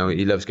 he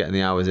loves getting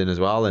the hours in as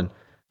well. And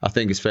I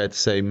think it's fair to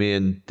say me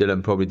and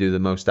Dylan probably do the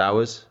most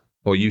hours,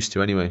 or used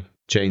to anyway.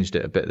 Changed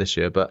it a bit this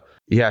year. But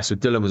yeah, so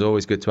Dylan was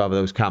always good to have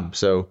those camps.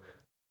 So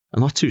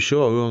I'm not too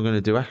sure who I'm going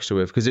to do extra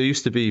with, because it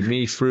used to be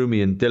me,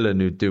 Froomey and Dylan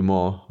who'd do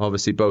more.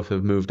 Obviously both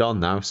have moved on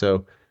now.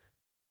 So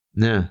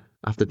yeah,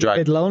 I have to drag.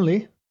 A bit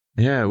lonely.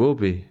 Yeah, it will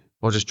be.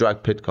 Or just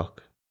drag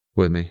Pidcock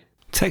with me.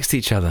 Text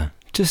each other.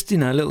 Just, a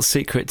little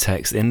secret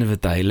text at the end of the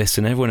day.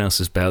 Listen, everyone else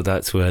has bailed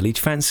out too early. Do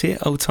you fancy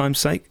it, old time's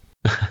sake?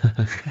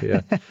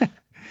 Yeah.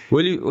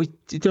 You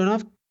don't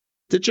have...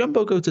 Did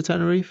Jumbo go to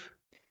Tenerife?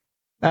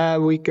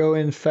 We go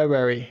in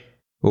February.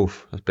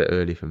 Oof, that's a bit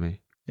early for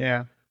me.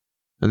 Yeah.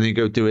 And then you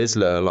go do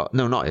Isla a lot.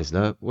 No, not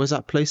Isla. Where's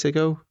that place they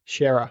go?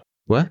 Sierra.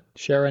 Where?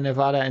 Sierra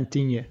Nevada and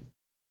Tignes.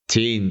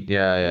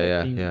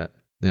 Yeah.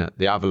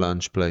 The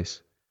Avalanche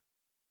place.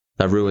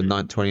 That ruined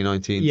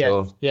 2019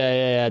 tour.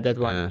 Yeah, that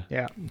one.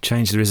 Yeah.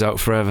 Changed the result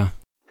forever.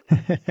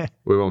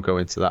 We won't go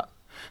into that.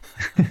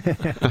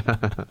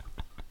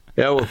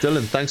 Yeah, well,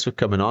 Dylan, thanks for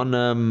coming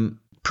on.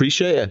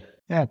 Appreciate it.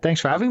 Yeah, thanks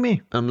for having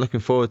me. I'm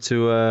looking forward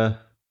to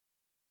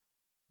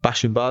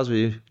bashing bars with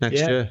you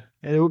next year.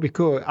 Yeah, it would be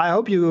cool. I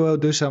hope you will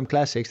do some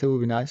classics. That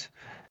would be nice.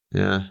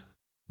 Yeah.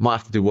 Might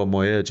have to do one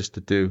more year just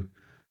to do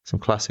some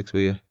classics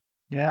with you.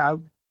 Yeah,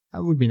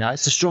 that would be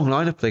nice. It's a strong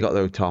lineup they got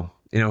though, Tom.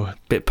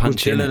 Bit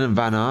punchy. Dylan and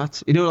Van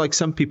Aert. Like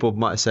some people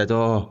might have said,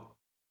 why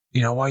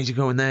are you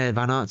going there?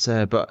 Van Aert's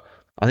there. But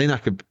I think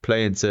that could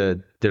play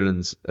into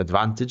Dylan's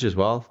advantage as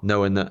well,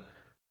 knowing that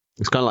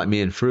it's kind of like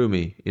me and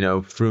Froomey.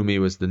 Froomey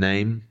was the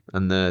name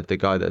and the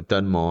guy that had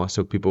done more.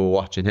 So people were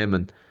watching him,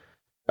 and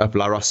up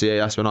La Rosière,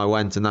 that's when I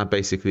went, and that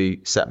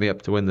basically set me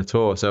up to win the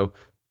Tour. So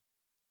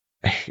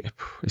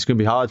it's going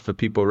to be hard for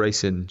people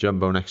racing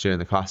Jumbo next year in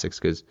the Classics,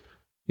 because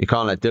you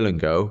can't let Dylan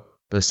go.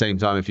 But at the same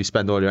time, if you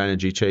spend all your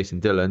energy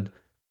chasing Dylan,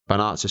 Van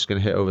Aert's just going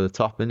to hit over the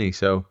top, isn't he?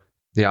 So,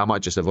 yeah, I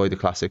might just avoid the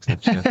Classics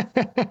next year.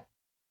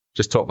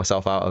 Just talk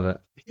myself out of it.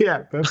 Yeah,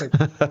 perfect.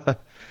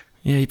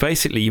 Yeah,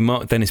 you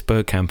mark Dennis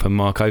Bergkamp and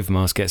Mark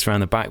Overmars gets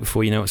around the back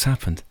before you know what's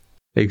happened.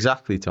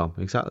 Exactly, Tom.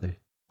 Exactly.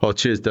 Oh,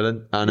 cheers,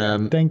 Dylan.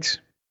 And Thanks.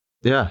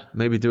 yeah,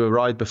 maybe do a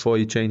ride before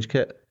you change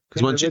kit.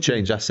 Because once you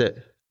change, that's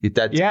it. You're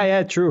dead.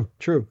 Yeah, true.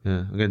 Yeah,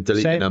 I'm going to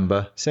delete the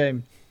number.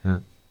 Same. Yeah.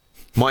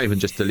 Might even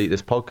just delete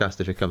this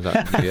podcast if it comes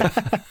out from you.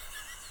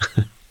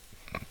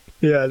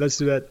 Yeah, let's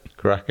do that.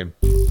 Cracking.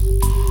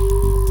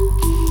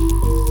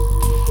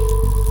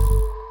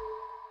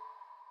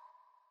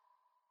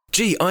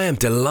 Gee, I am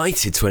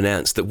delighted to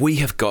announce that we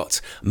have got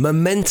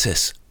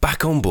Momentous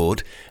back on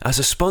board as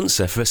a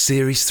sponsor for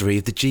Series 3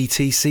 of the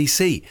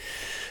GTCC.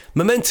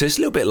 Momentous,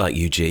 a little bit like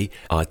UG,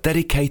 are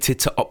dedicated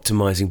to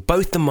optimising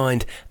both the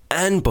mind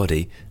and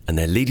body, and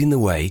they're leading the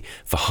way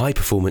for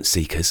high-performance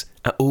seekers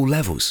at all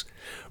levels.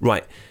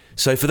 Right,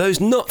 so for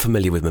those not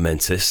familiar with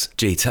Momentous,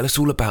 G, tell us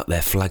all about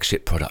their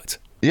flagship product.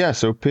 Yeah,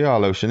 so PR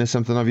Lotion is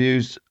something I've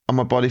used on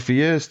my body for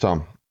years,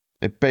 Tom.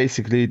 It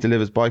basically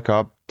delivers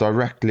bicarb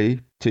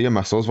directly to your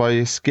muscles via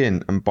your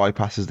skin and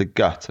bypasses the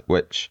gut,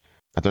 which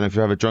I don't know if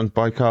you've ever drunk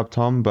bicarb,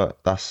 Tom, but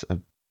that's a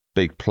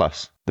big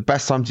plus. The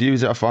best time to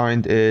use it, I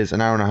find, is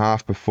an hour and a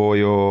half before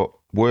your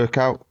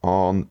workout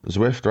on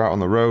Zwift or out on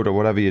the road or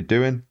whatever you're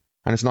doing.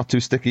 And it's not too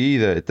sticky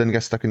either. It doesn't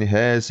get stuck in your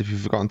hairs if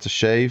you've forgotten to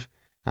shave,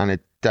 and it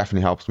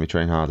definitely helps me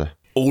train harder.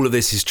 All of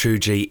this is true,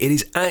 G. It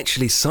is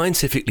actually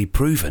scientifically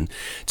proven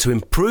to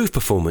improve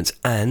performance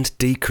and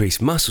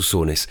decrease muscle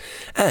soreness,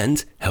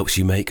 and helps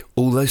you make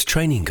all those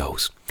training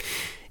goals.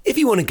 If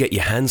you want to get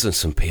your hands on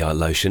some PR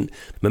Lotion,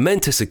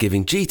 Momentous are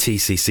giving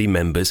GTCC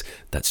members,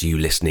 that's you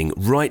listening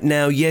right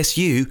now, yes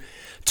you,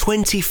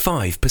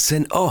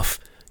 25% off.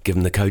 Give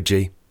them the code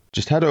G.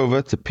 Just head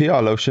over to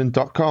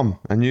prlotion.com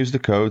and use the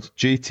code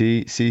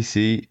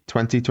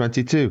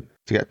GTCC2022 to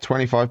get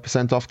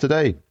 25% off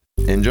today.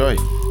 Enjoy.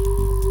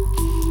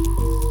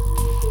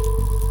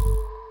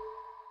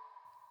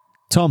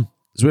 Tom,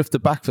 Zwift are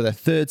back for their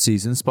third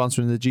season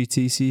sponsoring the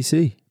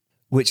GTCC.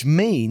 Which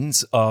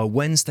means our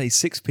Wednesday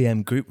 6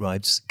 p.m. group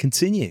rides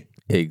continue.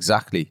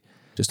 Exactly.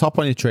 Just hop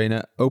on your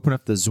trainer, open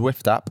up the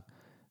Zwift app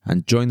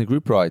and join the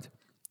group ride.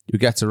 You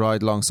get to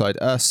ride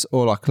alongside us,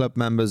 all our club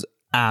members,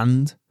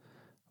 and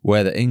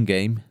wear the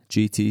in-game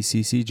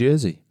GTCC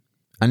jersey.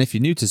 And if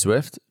you're new to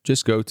Zwift,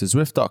 just go to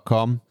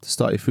Zwift.com to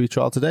start your free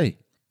trial today.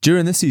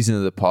 During this season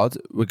of the pod,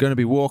 we're going to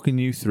be walking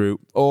you through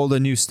all the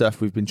new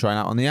stuff we've been trying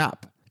out on the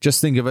app.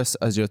 Just think of us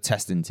as your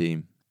testing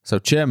team. So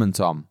Chairman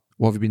Tom,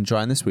 what have you been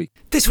trying this week?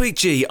 This week,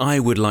 G, I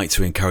would like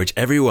to encourage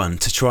everyone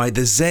to try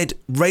the Z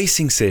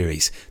Racing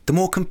Series, the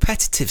more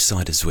competitive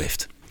side of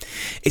Zwift.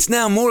 It's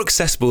now more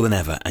accessible than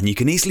ever, and you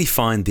can easily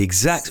find the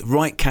exact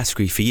right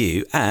category for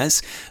you,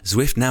 as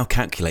Zwift now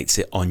calculates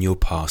it on your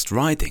past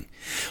riding.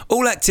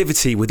 All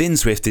activity within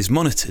Zwift is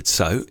monitored,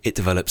 so it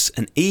develops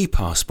an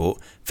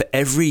e-passport for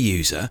every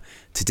user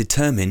to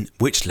determine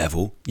which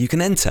level you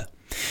can enter.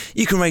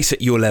 You can race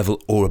at your level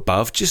or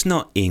above, just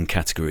not in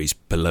categories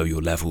below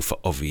your level for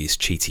obvious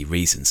cheaty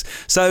reasons.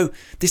 So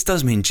this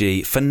does mean,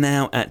 G, for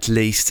now at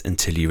least,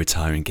 until you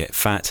retire and get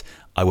fat,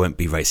 I won't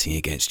be racing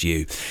against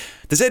you.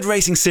 The Z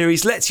Racing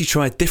Series lets you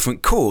try a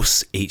different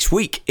course each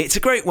week. It's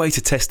a great way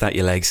to test out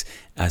your legs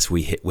as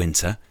we hit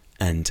winter.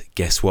 And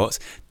guess what?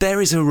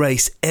 There is a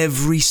race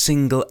every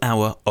single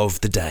hour of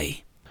the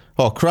day.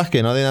 Oh,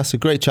 cracking. I think that's a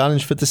great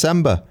challenge for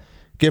December.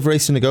 Give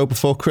racing a go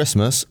before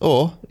Christmas,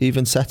 or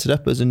even set it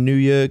up as a New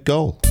Year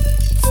goal.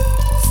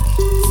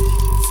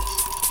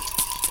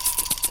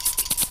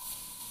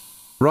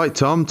 Right,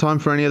 Tom, time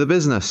for any other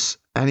business.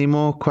 Any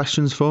more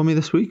questions for me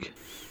this week?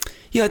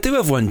 Yeah, I do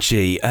have one,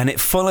 G, and it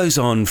follows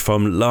on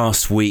from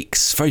last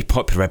week's very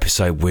popular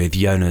episode with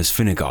Jonas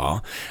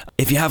Vingegaard.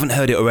 If you haven't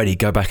heard it already,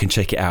 go back and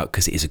check it out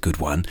because it is a good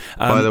one.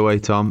 By the way,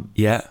 Tom,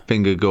 yeah,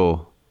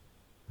 Vingegaard.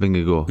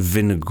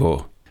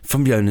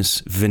 From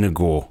Jonas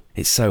Vingegaard.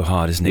 It's so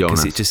hard, isn't it?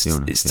 Because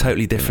it's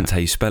totally different how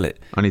you spell it.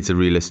 I need to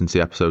re-listen to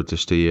the episode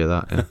just to hear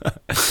that. Yeah.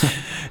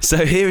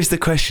 So here is the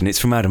question. It's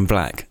from Adam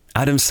Black.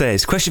 Adam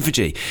says, question for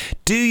G.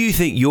 Do you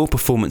think your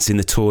performance in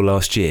the Tour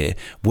last year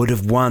would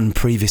have won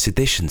previous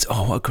editions?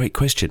 Oh, what a great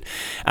question.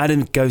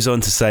 Adam goes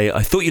on to say,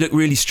 I thought you looked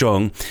really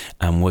strong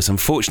and was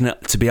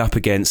unfortunate to be up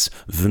against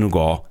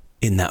Vingegaard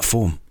in that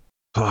form.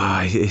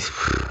 I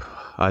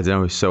don't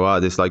know. It's so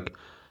hard. It's like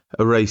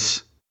a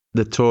race.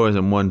 The Tour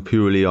isn't won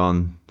purely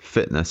on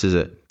fitness, is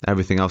it?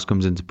 Everything else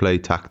comes into play,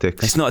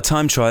 tactics. It's not a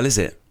time trial, is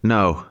it?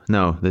 No.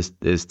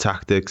 There's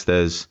tactics,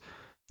 there's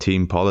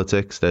team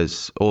politics,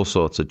 there's all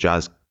sorts of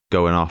jazz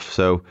going off.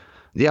 So,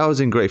 yeah, I was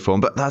in great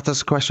form. But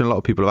that's a question a lot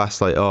of people have asked,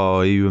 like, oh,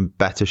 are you in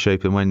better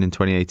shape than when in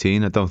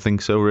 2018? I don't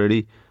think so,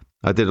 really.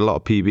 I did a lot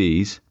of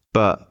PBs,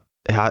 but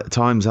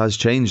times has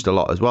changed a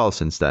lot as well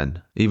since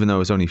then, even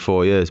though it's only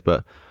 4 years.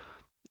 But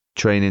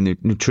training,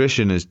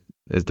 nutrition is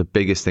the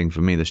biggest thing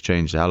for me that's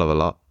changed a hell of a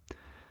lot.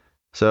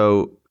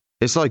 So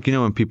it's like, you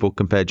know, when people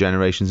compare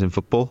generations in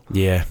football.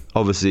 Yeah.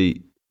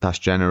 Obviously, that's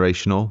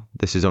generational.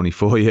 This is only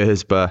 4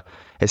 years, but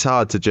it's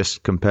hard to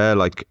just compare.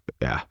 Like,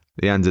 yeah, at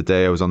the end of the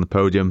day, I was on the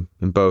podium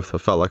in both. I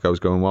felt like I was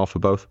going well for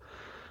both.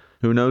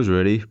 Who knows,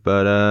 really?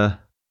 But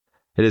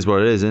It is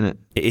what it is, isn't it?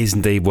 It is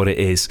indeed what it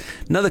is.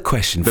 Another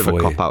question Bit for of a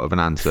you. cop-out of an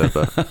answer,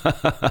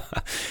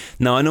 but...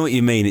 No, I know what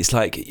you mean. It's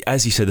like,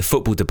 as you said, the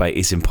football debate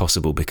is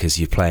impossible because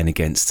you're playing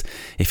against,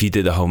 if you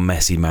do the whole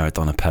Messi,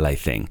 Maradona, Pele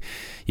thing,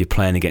 you're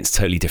playing against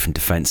totally different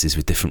defences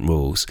with different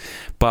rules.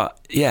 But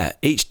yeah,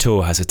 each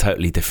tour has a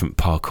totally different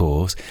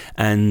parcours,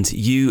 and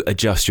you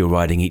adjust your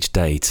riding each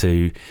day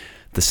to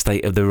the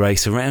state of the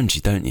race around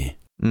you, don't you?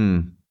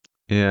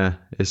 Yeah,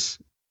 it's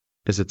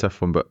a tough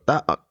one. But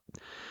that,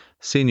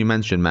 seeing you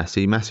mention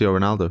Messi or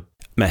Ronaldo?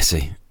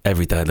 Messi,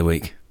 every day of the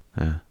week.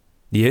 Yeah.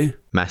 You?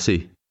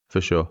 Messi,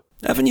 for sure.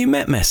 Haven't you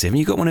met Messi? Haven't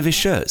you got one of his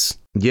shirts?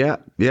 Yeah.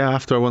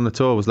 After I won the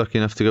tour, I was lucky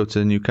enough to go to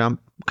the new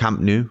Camp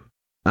Nou,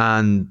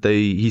 and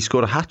he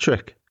scored a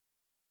hat-trick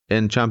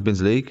in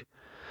Champions League.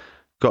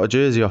 Got a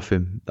jersey off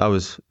him. That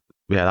was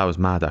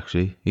mad,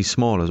 actually. He's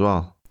small as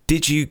well.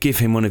 Did you give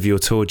him one of your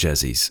tour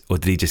jerseys, or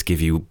did he just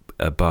give you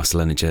a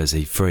Barcelona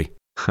jersey free?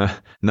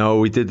 No,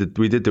 we did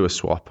do a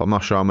swap. I'm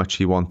not sure how much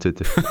he wanted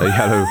a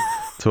yellow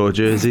tour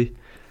jersey,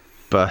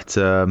 but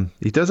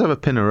he does have a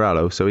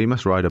Pinarello, so he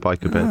must ride a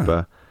bike a bit.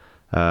 But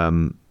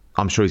I'm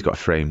sure he's got it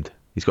framed.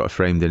 He's got it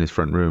framed in his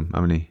front room,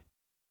 hasn't he?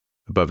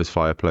 Above his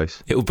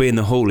fireplace. It will be in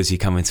the hall as you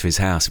come into his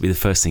house. It'll be the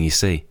first thing you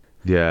see.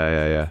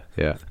 Yeah.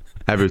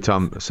 Every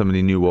time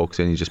somebody new walks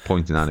in, he's just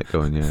pointing at it,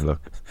 going, "Yeah,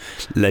 look,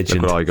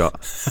 Legend. Look what I got.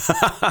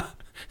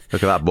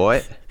 Look at that,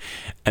 boy."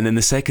 And then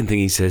the second thing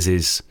he says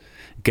is,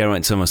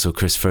 Geraint Thomas or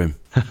Chris Froome.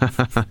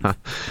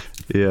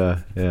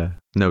 Yeah.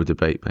 No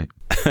debate, mate.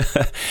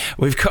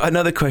 We've got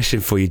another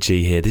question for you,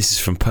 G, here. This is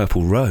from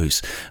Purple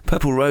Rose.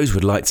 Purple Rose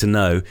would like to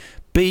know,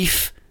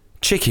 beef,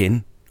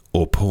 chicken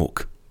or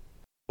pork?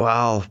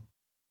 Well,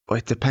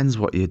 it depends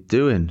what you're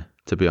doing,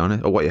 to be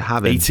honest, or what you're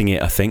having. Eating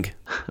it, I think.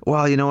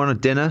 Well, on a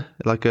dinner,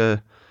 like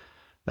a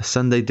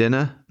Sunday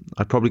dinner,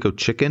 I'd probably go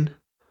chicken.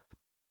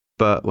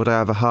 But would I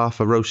have a half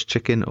a roast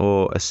chicken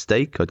or a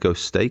steak? I'd go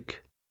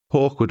steak.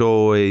 Pork would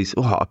always...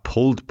 a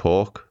pulled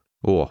pork.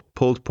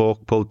 Pulled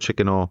pork, pulled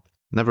chicken, or...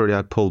 Never really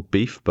had pulled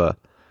beef, but...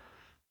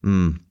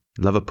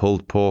 love a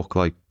pulled pork,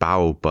 like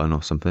bao bun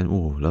or something.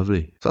 Oh,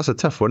 lovely. So that's a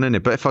tough one, isn't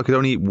it? But if I could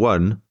only eat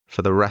one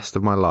for the rest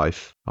of my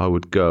life, I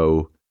would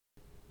go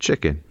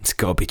chicken. It's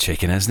got to be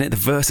chicken, hasn't it? The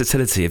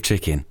versatility of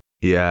chicken.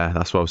 Yeah,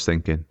 that's what I was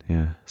thinking.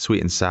 Yeah.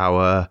 Sweet and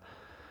sour.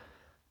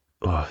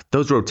 Oh,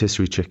 those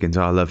rotisserie chickens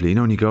are lovely.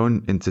 When you go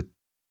into...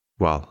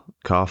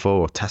 Carrefour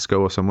or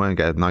Tesco or somewhere and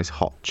get a nice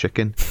hot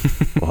chicken.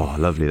 Oh,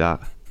 lovely that.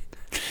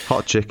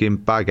 Hot chicken,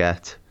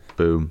 baguette,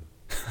 boom.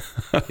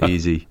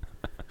 Easy.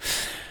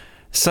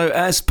 So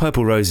as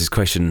Purple Rose's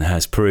question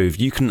has proved,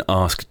 you can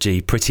ask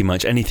G pretty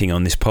much anything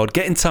on this pod.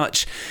 Get in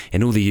touch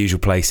in all the usual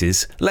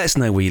places. Let us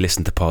know where you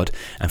listen to pod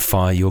and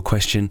fire your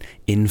question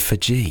in for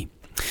G.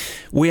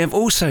 We have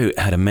also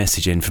had a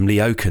message in from Lee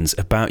Okens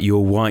about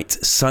your white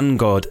Sun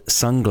God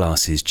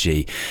sunglasses,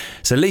 G.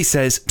 So Lee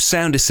says,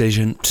 sound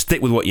decision,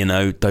 stick with what you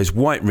know, those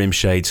white rim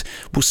shades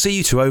will see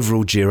you to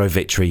overall Giro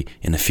victory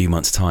in a few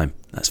months' time.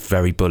 That's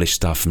very bullish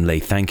stuff from Lee,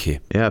 thank you.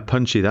 Yeah,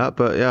 punchy that,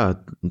 but yeah,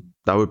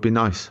 that would be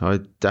nice.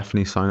 I'd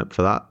definitely sign up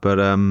for that. But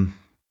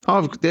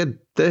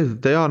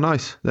they are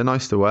nice. They're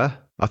nice to wear.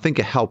 I think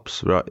it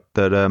helps, right,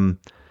 that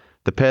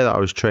the pair that I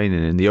was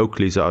training in, the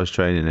Oakleys that I was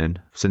training in,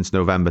 since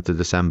November to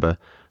December,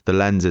 the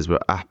lenses were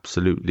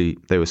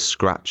they were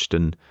scratched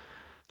and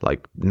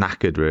like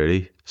knackered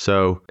really.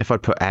 So if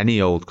I'd put any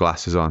old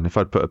glasses on, if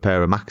I'd put a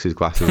pair of Max's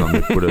glasses on,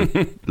 it would have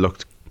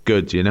looked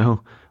good,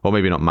 or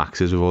maybe not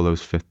Max's with all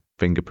those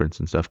fingerprints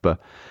and stuff. But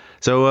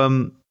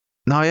so,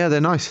 no, yeah,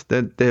 they're nice.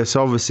 There's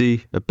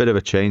obviously a bit of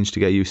a change to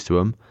get used to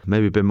them.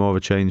 Maybe a bit more of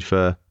a change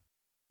for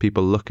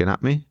people looking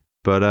at me.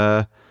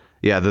 But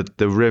yeah,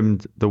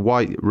 the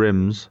white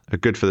rims are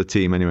good for the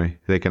team anyway.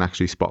 They can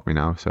actually spot me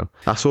now, so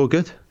that's all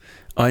good.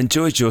 I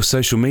enjoyed your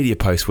social media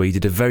post where you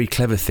did a very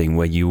clever thing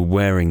where you were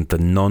wearing the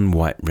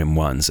non-white rim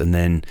ones, and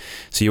then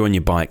so you're on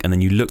your bike and then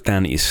you look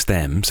down at your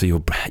stem, so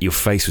your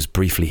face was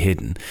briefly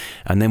hidden,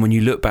 and then when you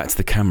look back to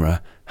the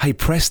camera, hey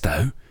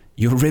presto,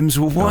 your rims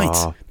were white.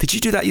 Oh, did you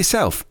do that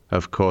yourself?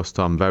 Of course,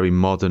 Tom. Very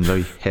modern,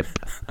 very hip.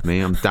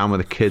 I'm down with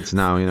the kids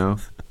now,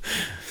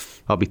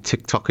 I'll be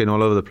TikToking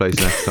all over the place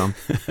next time.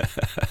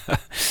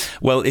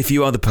 Well, if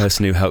you are the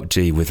person who helped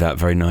G with that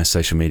very nice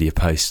social media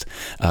post,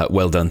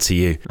 well done to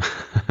you.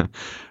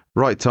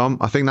 Right, Tom,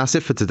 I think that's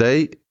it for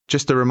today.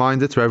 Just a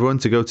reminder to everyone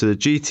to go to the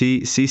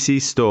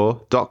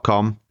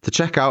gtccstore.com to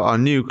check out our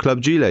new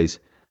Club Gilets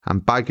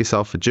and bag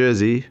yourself a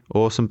jersey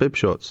or some bib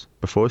shorts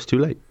before it's too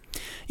late.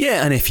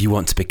 Yeah, and if you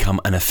want to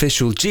become an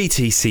official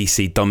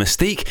GTCC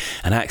domestique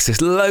and access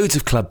loads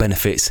of club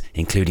benefits,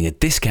 including a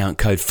discount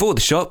code for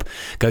the shop,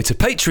 go to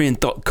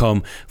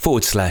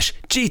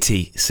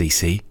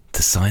patreon.com/GTCC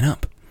to sign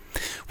up.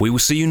 We will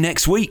see you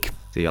next week.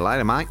 See you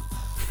later, mate.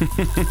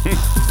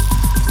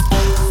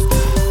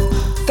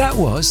 That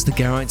was the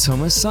Geraint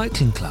Thomas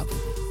Cycling Club.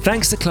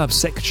 Thanks to Club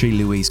Secretary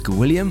Louise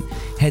Gawilliam,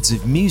 Heads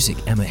of Music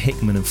Emma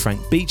Hickman and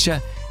Frank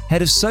Beecher,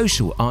 Head of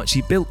Social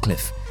Archie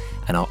Biltcliffe,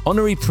 and our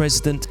Honorary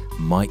President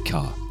Mike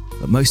Carr.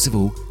 But most of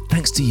all,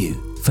 thanks to you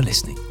for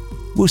listening.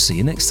 We'll see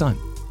you next time.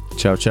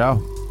 Ciao, ciao.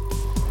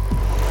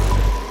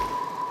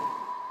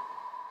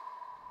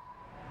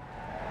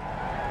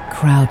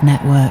 Crowd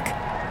Network,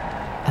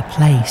 a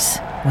place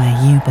where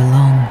you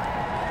belong.